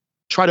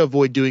 try to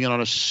avoid doing it on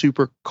a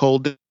super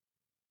cold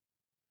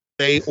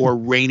day or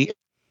rainy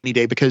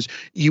day because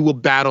you will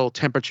battle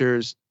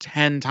temperatures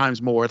 10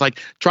 times more. Like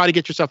try to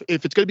get yourself,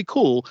 if it's going to be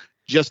cool,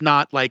 just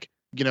not like,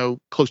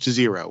 close to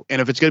zero. And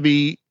if it's going to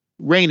be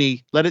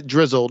rainy, let it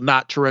drizzle,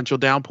 not torrential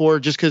downpour,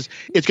 just because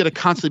it's going to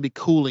constantly be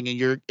cooling.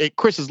 And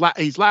Chris is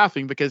he's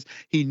laughing because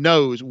he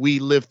knows we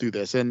live through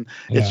this, and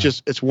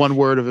it's one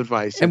word of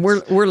advice. And we're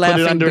laughing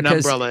put it under an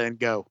umbrella and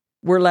go.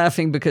 We're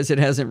laughing because it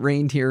hasn't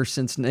rained here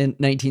since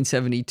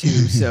 1972,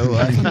 so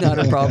not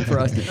a problem for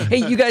us.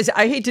 Hey, you guys,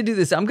 I hate to do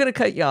this. I'm going to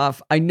cut you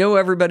off. I know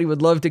everybody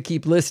would love to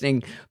keep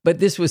listening, but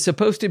this was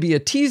supposed to be a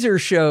teaser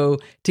show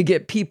to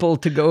get people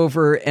to go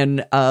over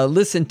and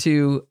listen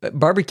to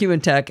Barbecue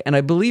and Tech, and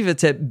I believe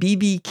it's at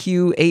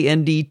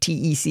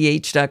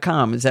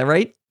bbqandtech.com. Is that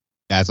right?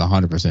 That's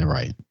 100%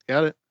 right.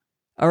 Got it.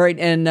 All right,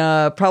 and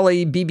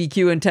probably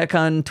BBQ and Tech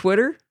on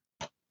Twitter?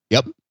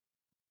 Yep.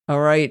 All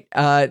right.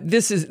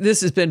 This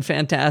has been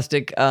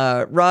fantastic.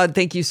 Rod,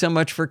 thank you so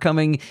much for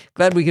coming.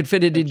 Glad we could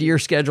fit it into your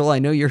schedule. I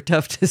know you're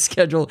tough to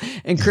schedule.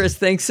 And Chris,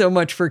 thanks so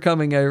much for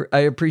coming. I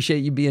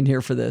appreciate you being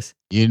here for this.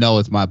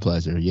 It's my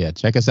pleasure. Yeah.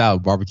 Check us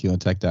out,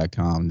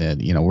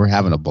 barbecueandtech.com. We're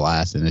having a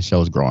blast and the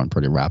show's growing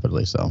pretty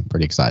rapidly. So I'm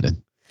pretty excited.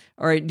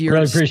 All right.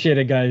 Really appreciate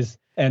it, guys.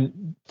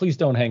 And please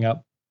don't hang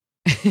up.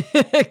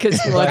 Because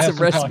he wants some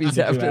recipes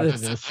after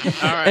this.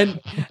 All right.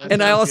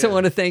 And I also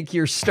want to thank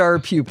your star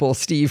pupil,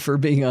 Steve, for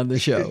being on the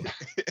show.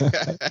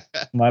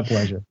 My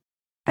pleasure.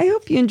 I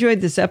hope you enjoyed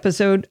this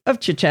episode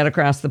of Chit Chat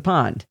Across the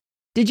Pond.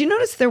 Did you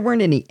notice there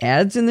weren't any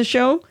ads in the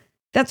show?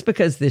 That's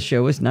because this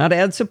show is not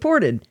ad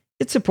supported.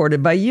 It's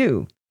supported by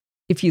you.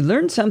 If you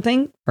learned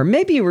something, or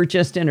maybe you were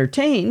just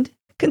entertained,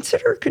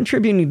 consider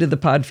contributing to the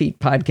Podfeet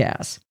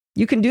podcast.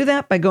 You can do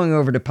that by going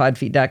over to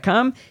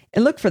podfeet.com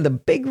and look for the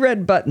big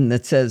red button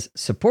that says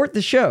Support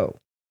the Show.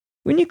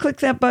 When you click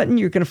that button,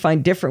 you're going to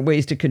find different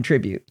ways to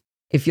contribute.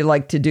 If you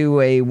like to do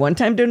a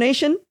one-time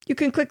donation, you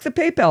can click the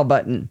PayPal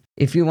button.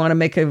 If you want to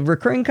make a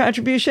recurring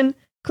contribution,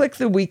 click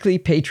the weekly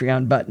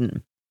Patreon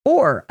button.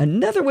 Or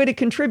another way to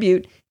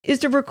contribute is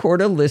to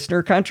record a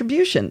listener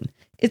contribution.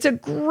 It's a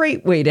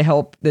great way to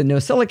help the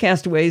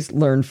NosillaCastaways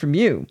learn from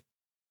you.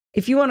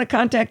 If you want to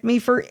contact me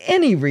for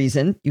any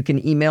reason, you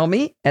can email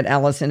me at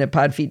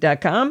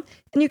allison@podfeet.com,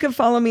 and you can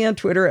follow me on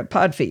Twitter at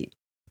Podfeet.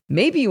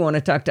 Maybe you want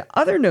to talk to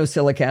other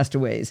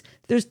NosillaCastaways.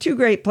 There's 2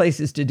 great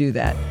places to do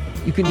that.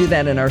 You can do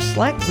that in our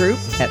Slack group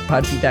at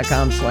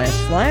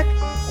podfeet.com/Slack,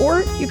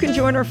 or you can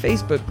join our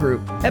Facebook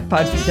group at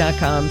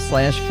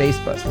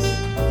podfeet.com/Facebook.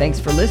 Thanks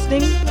for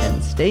listening,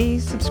 and stay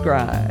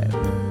subscribed.